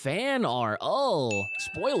a fan art. Oh,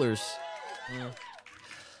 spoilers.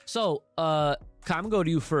 So, I'm gonna go to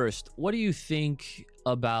you first. What do you think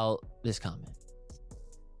about this comment?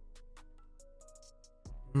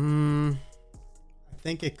 I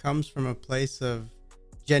think it comes from a place of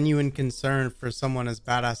genuine concern for someone as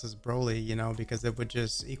badass as Broly, you know, because it would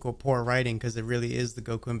just equal poor writing because it really is the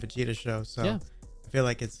Goku and Vegeta show. So yeah. I feel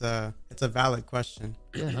like it's a valid question.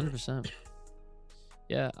 Yeah, 100%.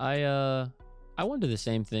 Yeah, I wonder the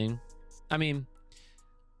same thing. I mean,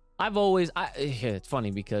 it's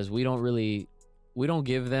funny because we don't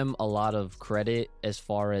give them a lot of credit as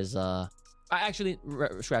far as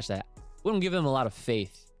scratch that. We don't give them a lot of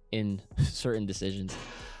faith in certain decisions.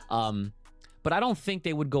 But I don't think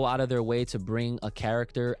they would go out of their way to bring a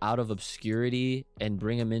character out of obscurity and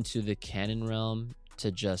bring him into the canon realm to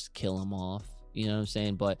just kill him off. You know what I'm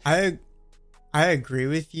saying? But I agree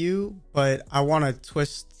with you, but I want to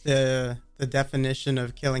twist the definition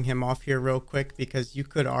of killing him off here real quick, because you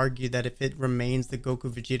could argue that if it remains the Goku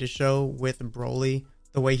Vegeta show with Broly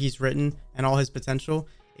the way he's written and all his potential,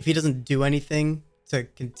 if he doesn't do anything to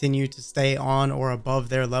continue to stay on or above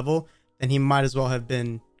their level, then he might as well have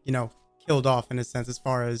been, you know, killed off in a sense. As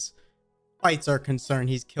far as fights are concerned,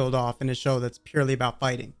 he's killed off in a show that's purely about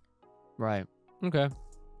fighting. Right. Okay.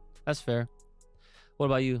 That's fair. What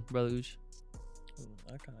about you, Brother Uj?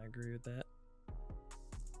 I kind of agree with that.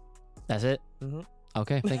 That's it? Mm-hmm.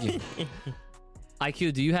 Okay, thank you.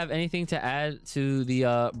 IQ, do you have anything to add to the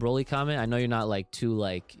Broly comment? I know you're not like too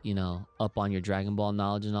like, you know, up on your Dragon Ball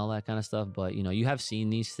knowledge and all that kind of stuff, but you know, you have seen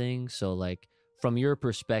these things. So like from your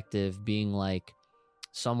perspective, being like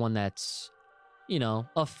someone that's, you know,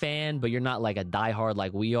 a fan, but you're not like a diehard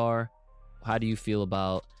like we are, how do you feel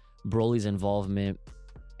about Broly's involvement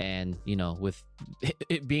and, you know, with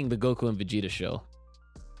it being the Goku and Vegeta show?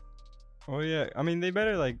 Oh yeah, I mean they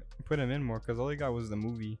better like put him in more, because all he got was the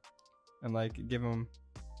movie, and like give him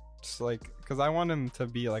just like, because I want him to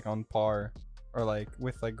be like on par or like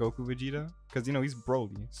with like Goku Vegeta, because you know he's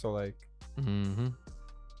Broly, so like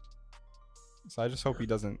so I just hope he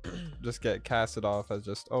doesn't just get casted off as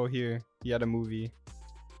just, oh, here he had a movie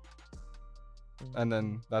and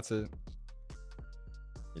then that's it.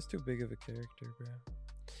 He's too big of a character, bro,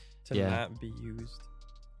 to not be used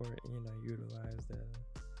or, you know, utilized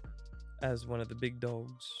as one of the big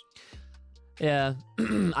dogs. Yeah,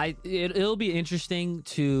 it'll be interesting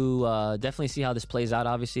to definitely see how this plays out.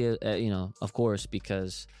 Obviously, you know, of course,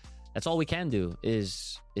 because that's all we can do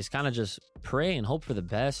is kind of just pray and hope for the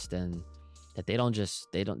best, and that they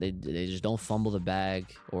just don't fumble the bag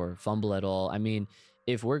or fumble at all. I mean,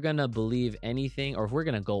 if we're gonna believe anything, or if we're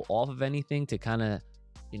gonna go off of anything to kind of,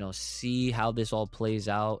 you know, see how this all plays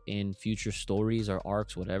out in future stories or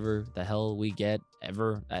arcs, whatever the hell we get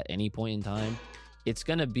ever at any point in time, it's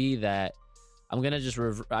gonna be that I'm gonna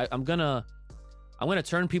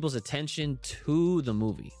turn people's attention to the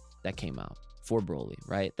movie that came out for Broly,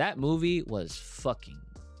 right? That movie was fucking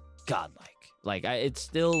godlike. Like, it's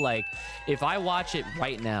still like, if I watch it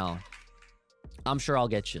right now, I'm sure I'll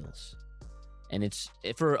get chills. And it's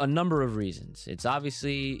for a number of reasons. It's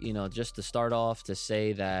obviously, you know, just to start off, to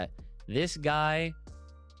say that this guy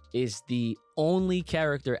is the only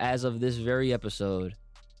character as of this very episode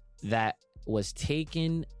that was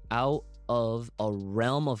taken out of a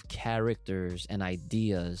realm of characters and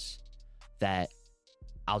ideas that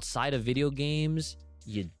outside of video games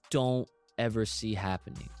you don't ever see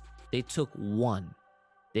happening. They took one.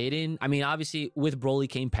 They didn't, I mean, obviously with Broly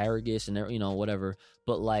came Paragus and, you know, whatever,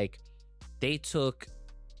 but like they took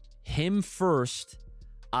him first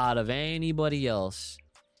out of anybody else,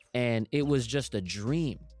 and it was just a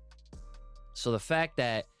dream. So the fact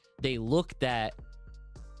that they looked at,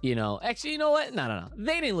 you know, actually, you know what? No.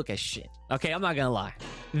 They didn't look at shit. Okay, I'm not gonna lie.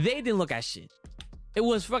 They didn't look at shit. It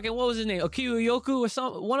was fucking, what was his name? Akiyu Yoku or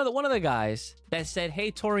some one of the guys that said,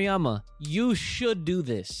 "Hey Toriyama, you should do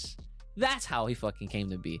this." That's how he fucking came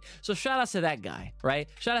to be. So shout outs to that guy, right?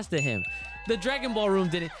 Shout outs to him. The Dragon Ball room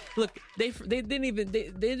didn't look. They didn't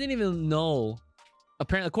even know.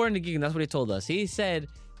 Apparently, according to Gigan, that's what he told us. He said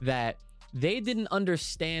that they didn't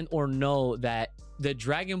understand or know that the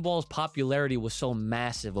Dragon Ball's popularity was so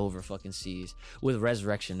massive over fucking seas with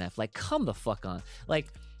Resurrection F. Like, come the fuck on. Like,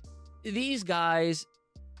 these guys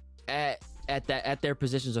at their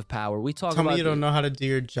positions of power, we talk Tell about me you don't know how to do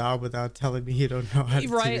your job without telling me you don't know how to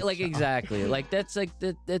do right, your like job. exactly. Like that's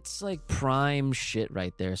like prime shit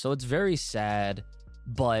right there. So it's very sad,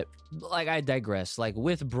 but like I digress. Like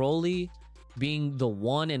with Broly being the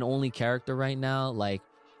one and only character right now, like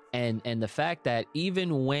and the fact that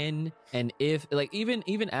even when and if like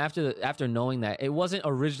even after knowing that it wasn't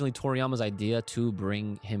originally Toriyama's idea to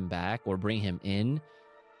bring him back or bring him in,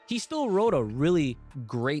 he still wrote a really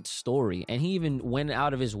great story, and he even went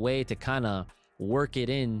out of his way to kind of work it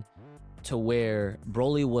in to where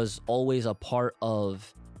Broly was always a part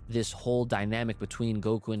of this whole dynamic between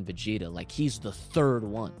Goku and Vegeta. Like he's the third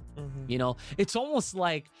one. You know, it's almost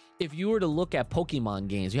like if you were to look at Pokemon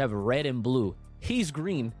games, you have red and blue. He's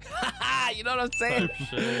green. You know what I'm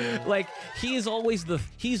saying? Like he's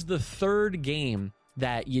the third game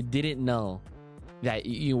that you didn't know that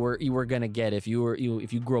you were gonna get if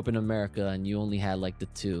you grew up in America and you only had like the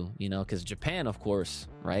two, you know, because Japan, of course,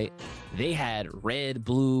 right? They had red,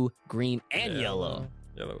 blue, green, and yellow.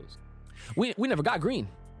 Yellows. We never got green.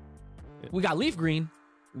 We got leaf green.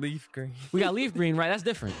 Leaf green. We got leaf green, right? That's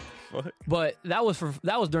different. Fuck. But that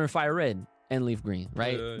was during Fire Red and Leaf Green,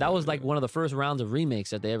 right? Yeah, that was yeah, like one of the first rounds of remakes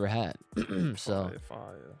that they ever had. So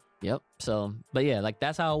Fire. yep. So, but yeah, like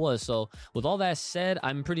that's how it was. So, with all that said,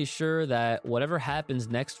 I'm pretty sure that whatever happens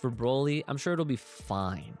next for Broly, I'm sure it'll be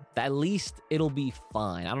fine. At least it'll be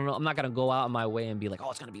fine. I don't know. I'm not gonna go out of my way and be like, oh,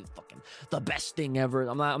 it's gonna be fucking the best thing ever.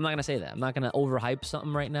 I'm not gonna say that. I'm not gonna overhype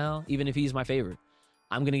something right now, even if he's my favorite.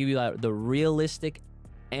 I'm gonna give you like the realistic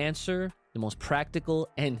answer, the most practical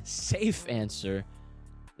and safe answer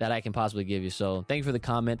that I can possibly give you. So thank you for the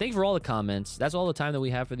comment. Thank you for all the comments. That's all the time that we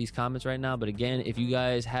have for these comments right now. But again, if you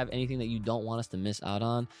guys have anything that you don't want us to miss out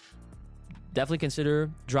on, definitely consider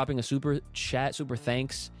dropping a super chat, super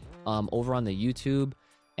thanks over on the YouTube.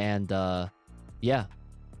 And yeah,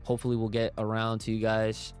 hopefully we'll get around to you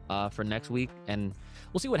guys for next week. And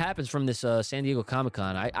we'll see what happens from this San Diego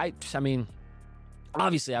Comic-Con. I mean,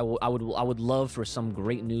 obviously I would love for some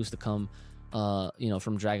great news to come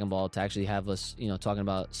from Dragon Ball to actually have us, talking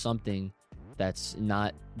about something that's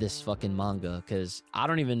not this fucking manga, because I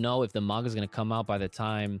don't even know if the manga is going to come out by the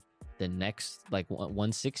time the next, like,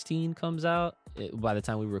 116 comes out, by the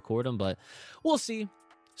time we record them, but we'll see.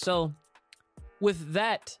 So, with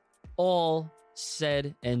that all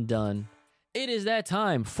said and done, it is that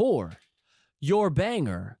time for your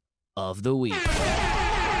banger of the week.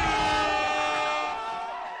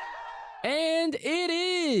 And it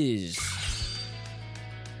is...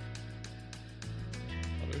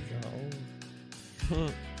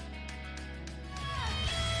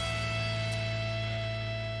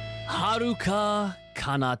 Haruka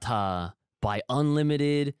Kanata by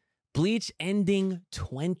Unlimited, Bleach ending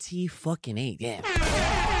 20 Yeah.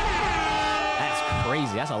 That's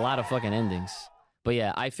crazy. That's a lot of fucking endings. But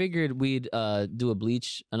yeah, I figured we'd do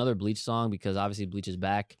another Bleach song, because obviously Bleach is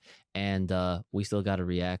back, and we still got to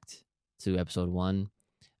react to episode 1.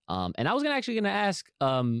 And I was actually gonna ask,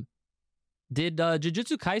 did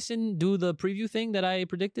Jujutsu Kaisen do the preview thing that I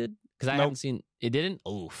predicted? Because I haven't seen it. Didn't?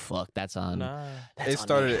 Oh fuck, that's on. Nah. It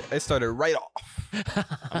started right off.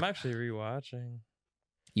 I'm actually rewatching.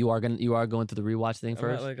 You are going through the rewatch thing I'm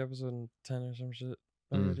first. at like episode 10 or some shit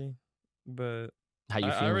already. But How you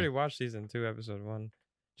I feeling? already watched season 2, episode 1.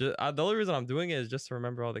 The only reason I'm doing it is just to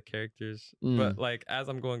remember all the characters. But like as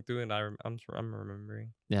I'm going through it, I'm remembering.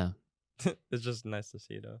 Yeah. It's just nice to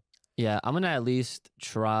see though. Yeah, I'm gonna at least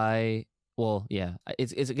try. Well, yeah,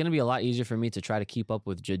 it's gonna be a lot easier for me to try to keep up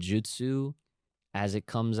with Jujutsu as it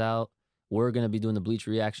comes out. We're gonna be doing the Bleach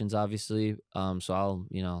reactions, obviously. So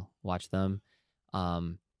I'll watch them.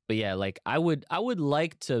 But yeah, like I would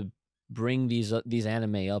like to bring these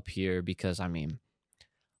anime up here, because I mean,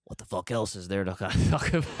 what the fuck else is there to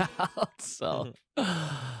talk about? So,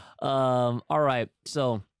 all right.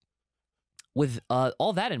 So with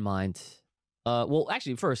all that in mind. Well,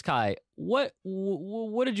 actually, first, Kai, what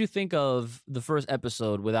did you think of the first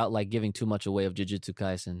episode without like giving too much away of Jujutsu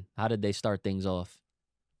Kaisen? How did they start things off?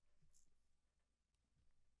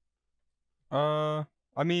 I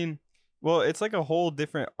mean, well, it's like a whole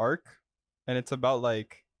different arc, and it's about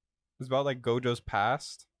like Gojo's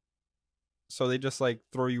past. So they just like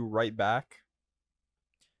throw you right back.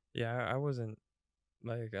 Yeah, I wasn't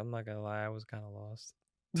like, I'm not gonna lie, I was kind of lost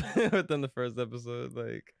within the first episode,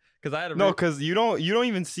 like. Because you don't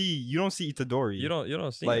see Itadori. You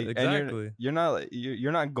don't see like him. Exactly.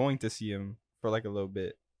 You're not going to see him for like a little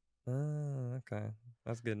bit. Okay,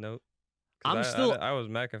 that's a good note. I was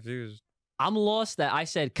mad confused. I'm lost that I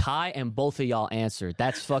said Kai and both of y'all answered.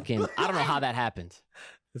 That's fucking. I don't know how that happened.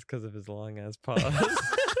 It's because of his long ass pause.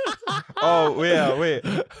 Oh yeah, wait.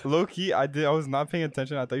 Low key, I was not paying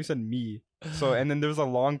attention. I thought you said me. So and then there was a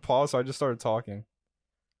long pause, so I just started talking.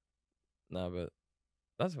 Nah, but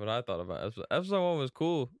that's what I thought about. Episode 1 was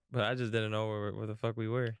cool, but I just didn't know where the fuck we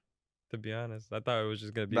were. To be honest, I thought it was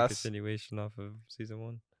just gonna be a continuation off of season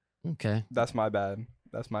 1. Okay. That's my bad.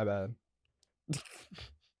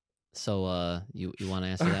 So you want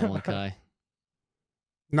to answer that one, Kai?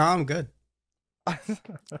 No, I'm good.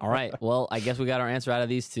 All right. Well, I guess we got our answer out of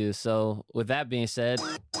these two. So with that being said,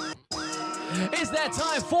 it's that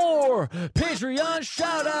time for Patreon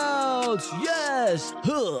shoutouts. Yes.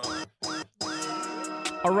 Huh.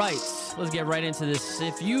 All right. Let's get right into this.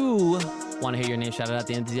 If you want to hear your name shouted out at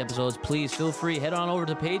the end of the episodes, please feel free. Head on over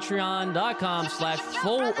to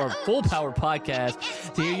patreon.com/full power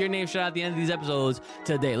podcast to hear your name shouted out at the end of these episodes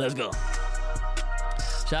today. Let's go.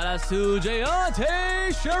 Shout outs to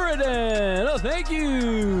Jayante Sheridan. Oh, thank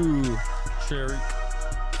you. Sherry.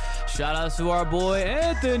 Shout outs to our boy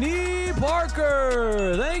Anthony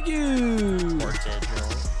Parker. Thank you.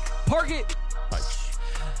 Park it.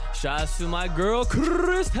 Shout outs to my girl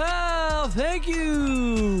Crystal. Thank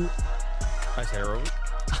you. Ice Harold.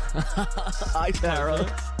 Ice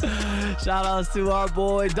Harold. Shout outs to our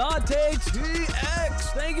boy Dante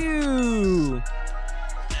TX. Thank you.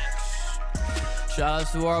 Shout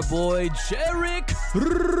outs to our boy Jerick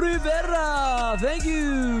Rivera. Thank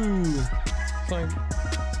you.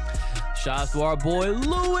 Shout outs to our boy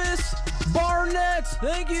Lewis Barnett.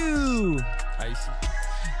 Thank you. Icy.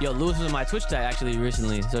 Yo, Lewis was in my Twitch tag actually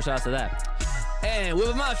recently, so shout outs to that. And with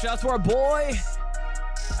a mouth, shout outs to our boy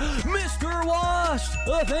Mr. Wash.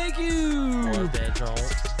 Oh, thank you.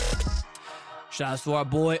 Shout outs to our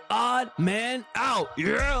boy Odd Man Out.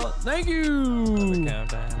 Yeah, thank you.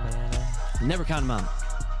 Never count them out.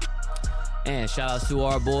 And shout outs to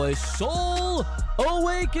our boy Soul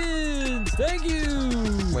Awakens. Thank you.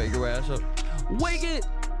 Wake your ass up. Wake it.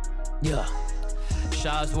 Yeah.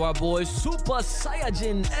 Shout outs to our boy Super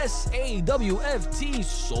Saiyajin SAWFT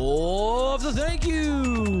Soft. Thank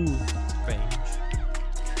you.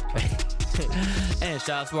 And shout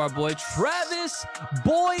outs to our boy Travis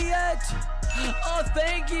Boyette. Oh,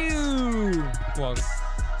 thank you. Welcome.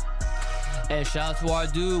 And shout out to our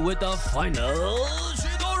dude with the final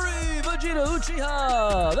Shigori Vegeta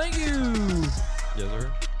Uchiha. Thank you. Yes,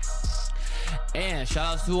 sir. And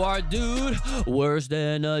shout out to our dude, worse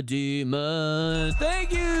than a demon.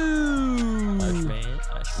 Thank you. Ashman.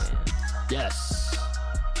 Yes.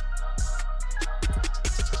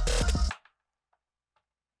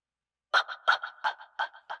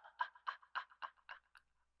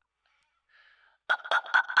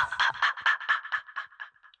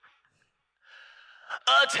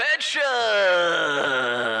 Attention!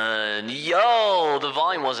 Yo, the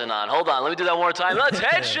volume wasn't on. Hold on, let me do that one more time.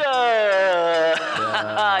 Attention!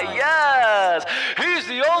 Yes! He's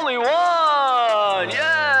the only one!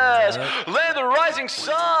 Yes! Land the rising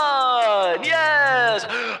sun! Yes!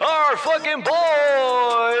 Our fucking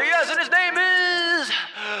boy! Yes, and his name is...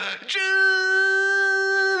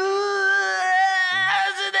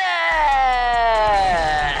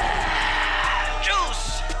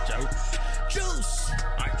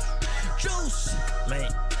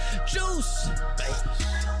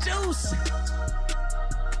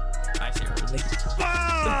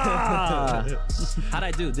 How'd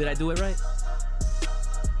I do? Did I do it right?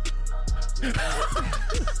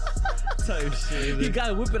 Type shit. You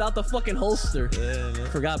gotta whip it out the fucking holster. Yeah, man.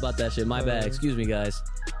 Forgot about that shit. My bad. Excuse me, guys.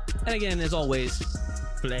 And again, as always,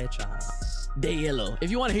 Fletcher. De Yellow.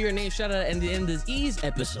 If you want to hear your name shout out at the end of these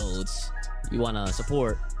episodes, you want to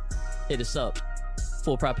support, hit us up.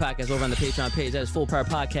 Full Power Podcast over on the Patreon page. That is Full Power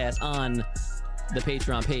Podcast on the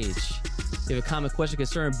Patreon page. If you have a comment, question,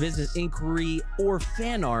 concern, business inquiry, or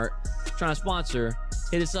fan art trying to sponsor,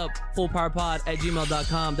 hit us up,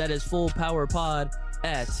 fullpowerpod@gmail.com. That is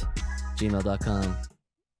fullpowerpod@gmail.com.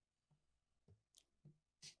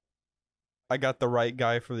 I got the right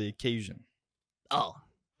guy for the occasion. Oh,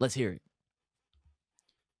 let's hear it.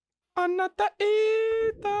 Oh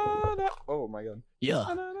my god.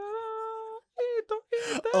 Yeah.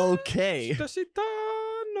 Okay.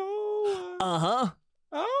 Uh-huh.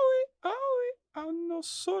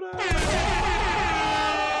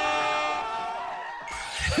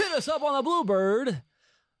 Hit us up on the Bluebird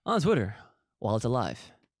on Twitter while it's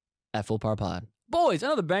alive at Full Power Pod. Boys,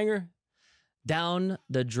 another banger. Down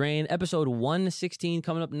the Drain, episode 116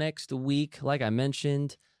 coming up next week. Like I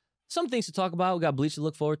mentioned, some things to talk about. We got Bleach to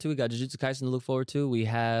look forward to. We got Jujutsu Kaisen to look forward to. We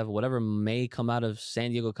have whatever may come out of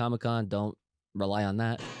San Diego Comic-Con. Don't rely on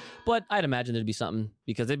that. But I'd imagine there'd be something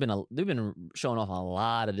because they've been showing off a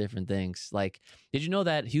lot of different things. Like, did you know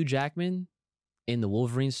that Hugh Jackman in the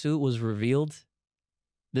Wolverine suit was revealed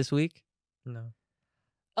this week? No.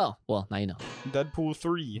 Oh, well, now you know. Deadpool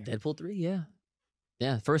 3. Deadpool 3, yeah.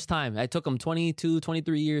 Yeah, first time. I took him 22,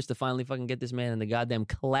 23 years to finally fucking get this man in the goddamn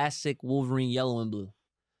classic Wolverine yellow and blue.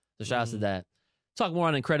 So shout out to that. Talk more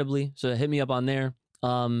on Incredibly, so hit me up on there.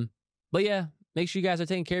 But yeah, make sure you guys are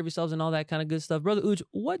taking care of yourselves and all that kind of good stuff. Brother Uj,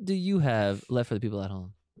 what do you have left for the people at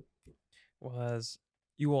home? Well, as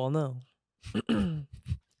you all know,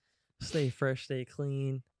 stay fresh, stay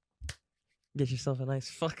clean. Get yourself a nice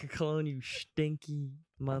fucking cologne, you stinky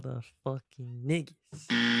motherfucking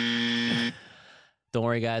niggas. Don't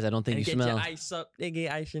worry, guys. I don't think And you get smell. your ice up,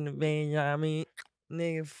 nigga. Ice in the van, you know what I mean?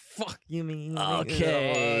 Nigga, fuck you mean.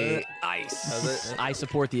 Okay. Ice. I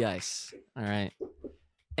support the ice. All right.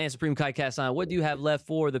 And Supreme Kai Kassan, what do you have left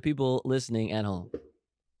for the people listening at home?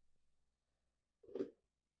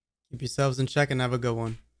 Keep yourselves in check and have a good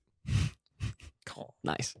one.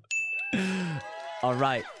 Nice. All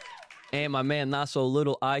right. And my man, not so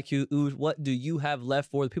little IQ, Uj, what do you have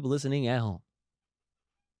left for the people listening at home?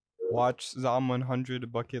 Watch Zom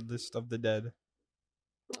 100 Bucket List of the Dead.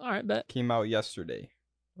 All right, bet. Came out yesterday.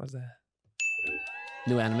 What's that?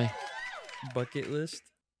 New anime. Bucket list?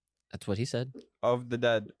 That's what he said. Of the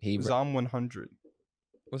Dead. He- Zom 100.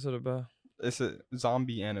 What's it about? It's a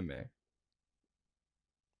zombie anime.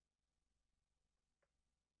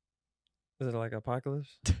 Is it like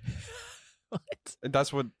Apocalypse? What?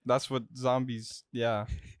 That's what zombies. Yeah.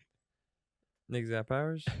 Niggas got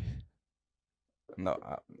powers? No,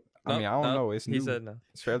 I mean I don't know. It's He new. said no.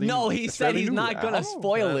 It's fairly. No, he it's said fairly he's new. not I gonna don't know.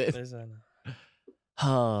 spoil He it. said no.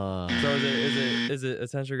 Huh. So is it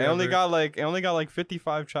Attention It only Grabber? got like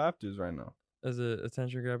 55 chapters right now. Is it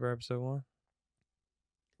Attention Grabber episode 1?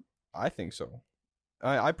 I think so.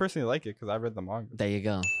 I personally like it because I read the manga. There you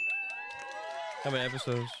go. How many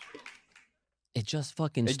episodes? It just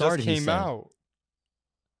fucking It started. just he came said. out.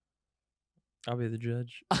 I'll be the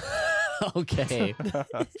judge. Okay.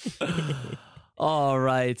 All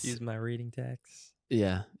right. Use my reading tax.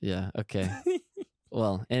 Yeah. Okay.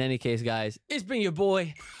 Well, in any case, guys, it's been your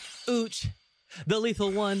boy, Ooch, the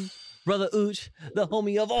lethal one, Brother Ooch, the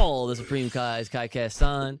homie of all the Supreme Kais, Kai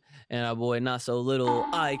Kassan, and our boy, not so little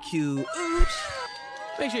IQ Ooch.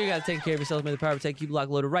 Make sure you guys take care of yourselves. May the power protect, keep you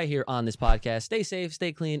locked, loaded right here on this podcast. Stay safe,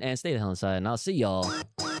 stay clean, and stay the hell inside. And I'll see y'all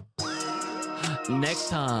next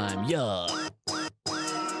time.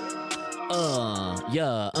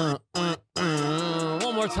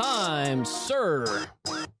 One more time, sir.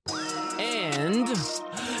 And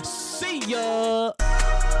see ya.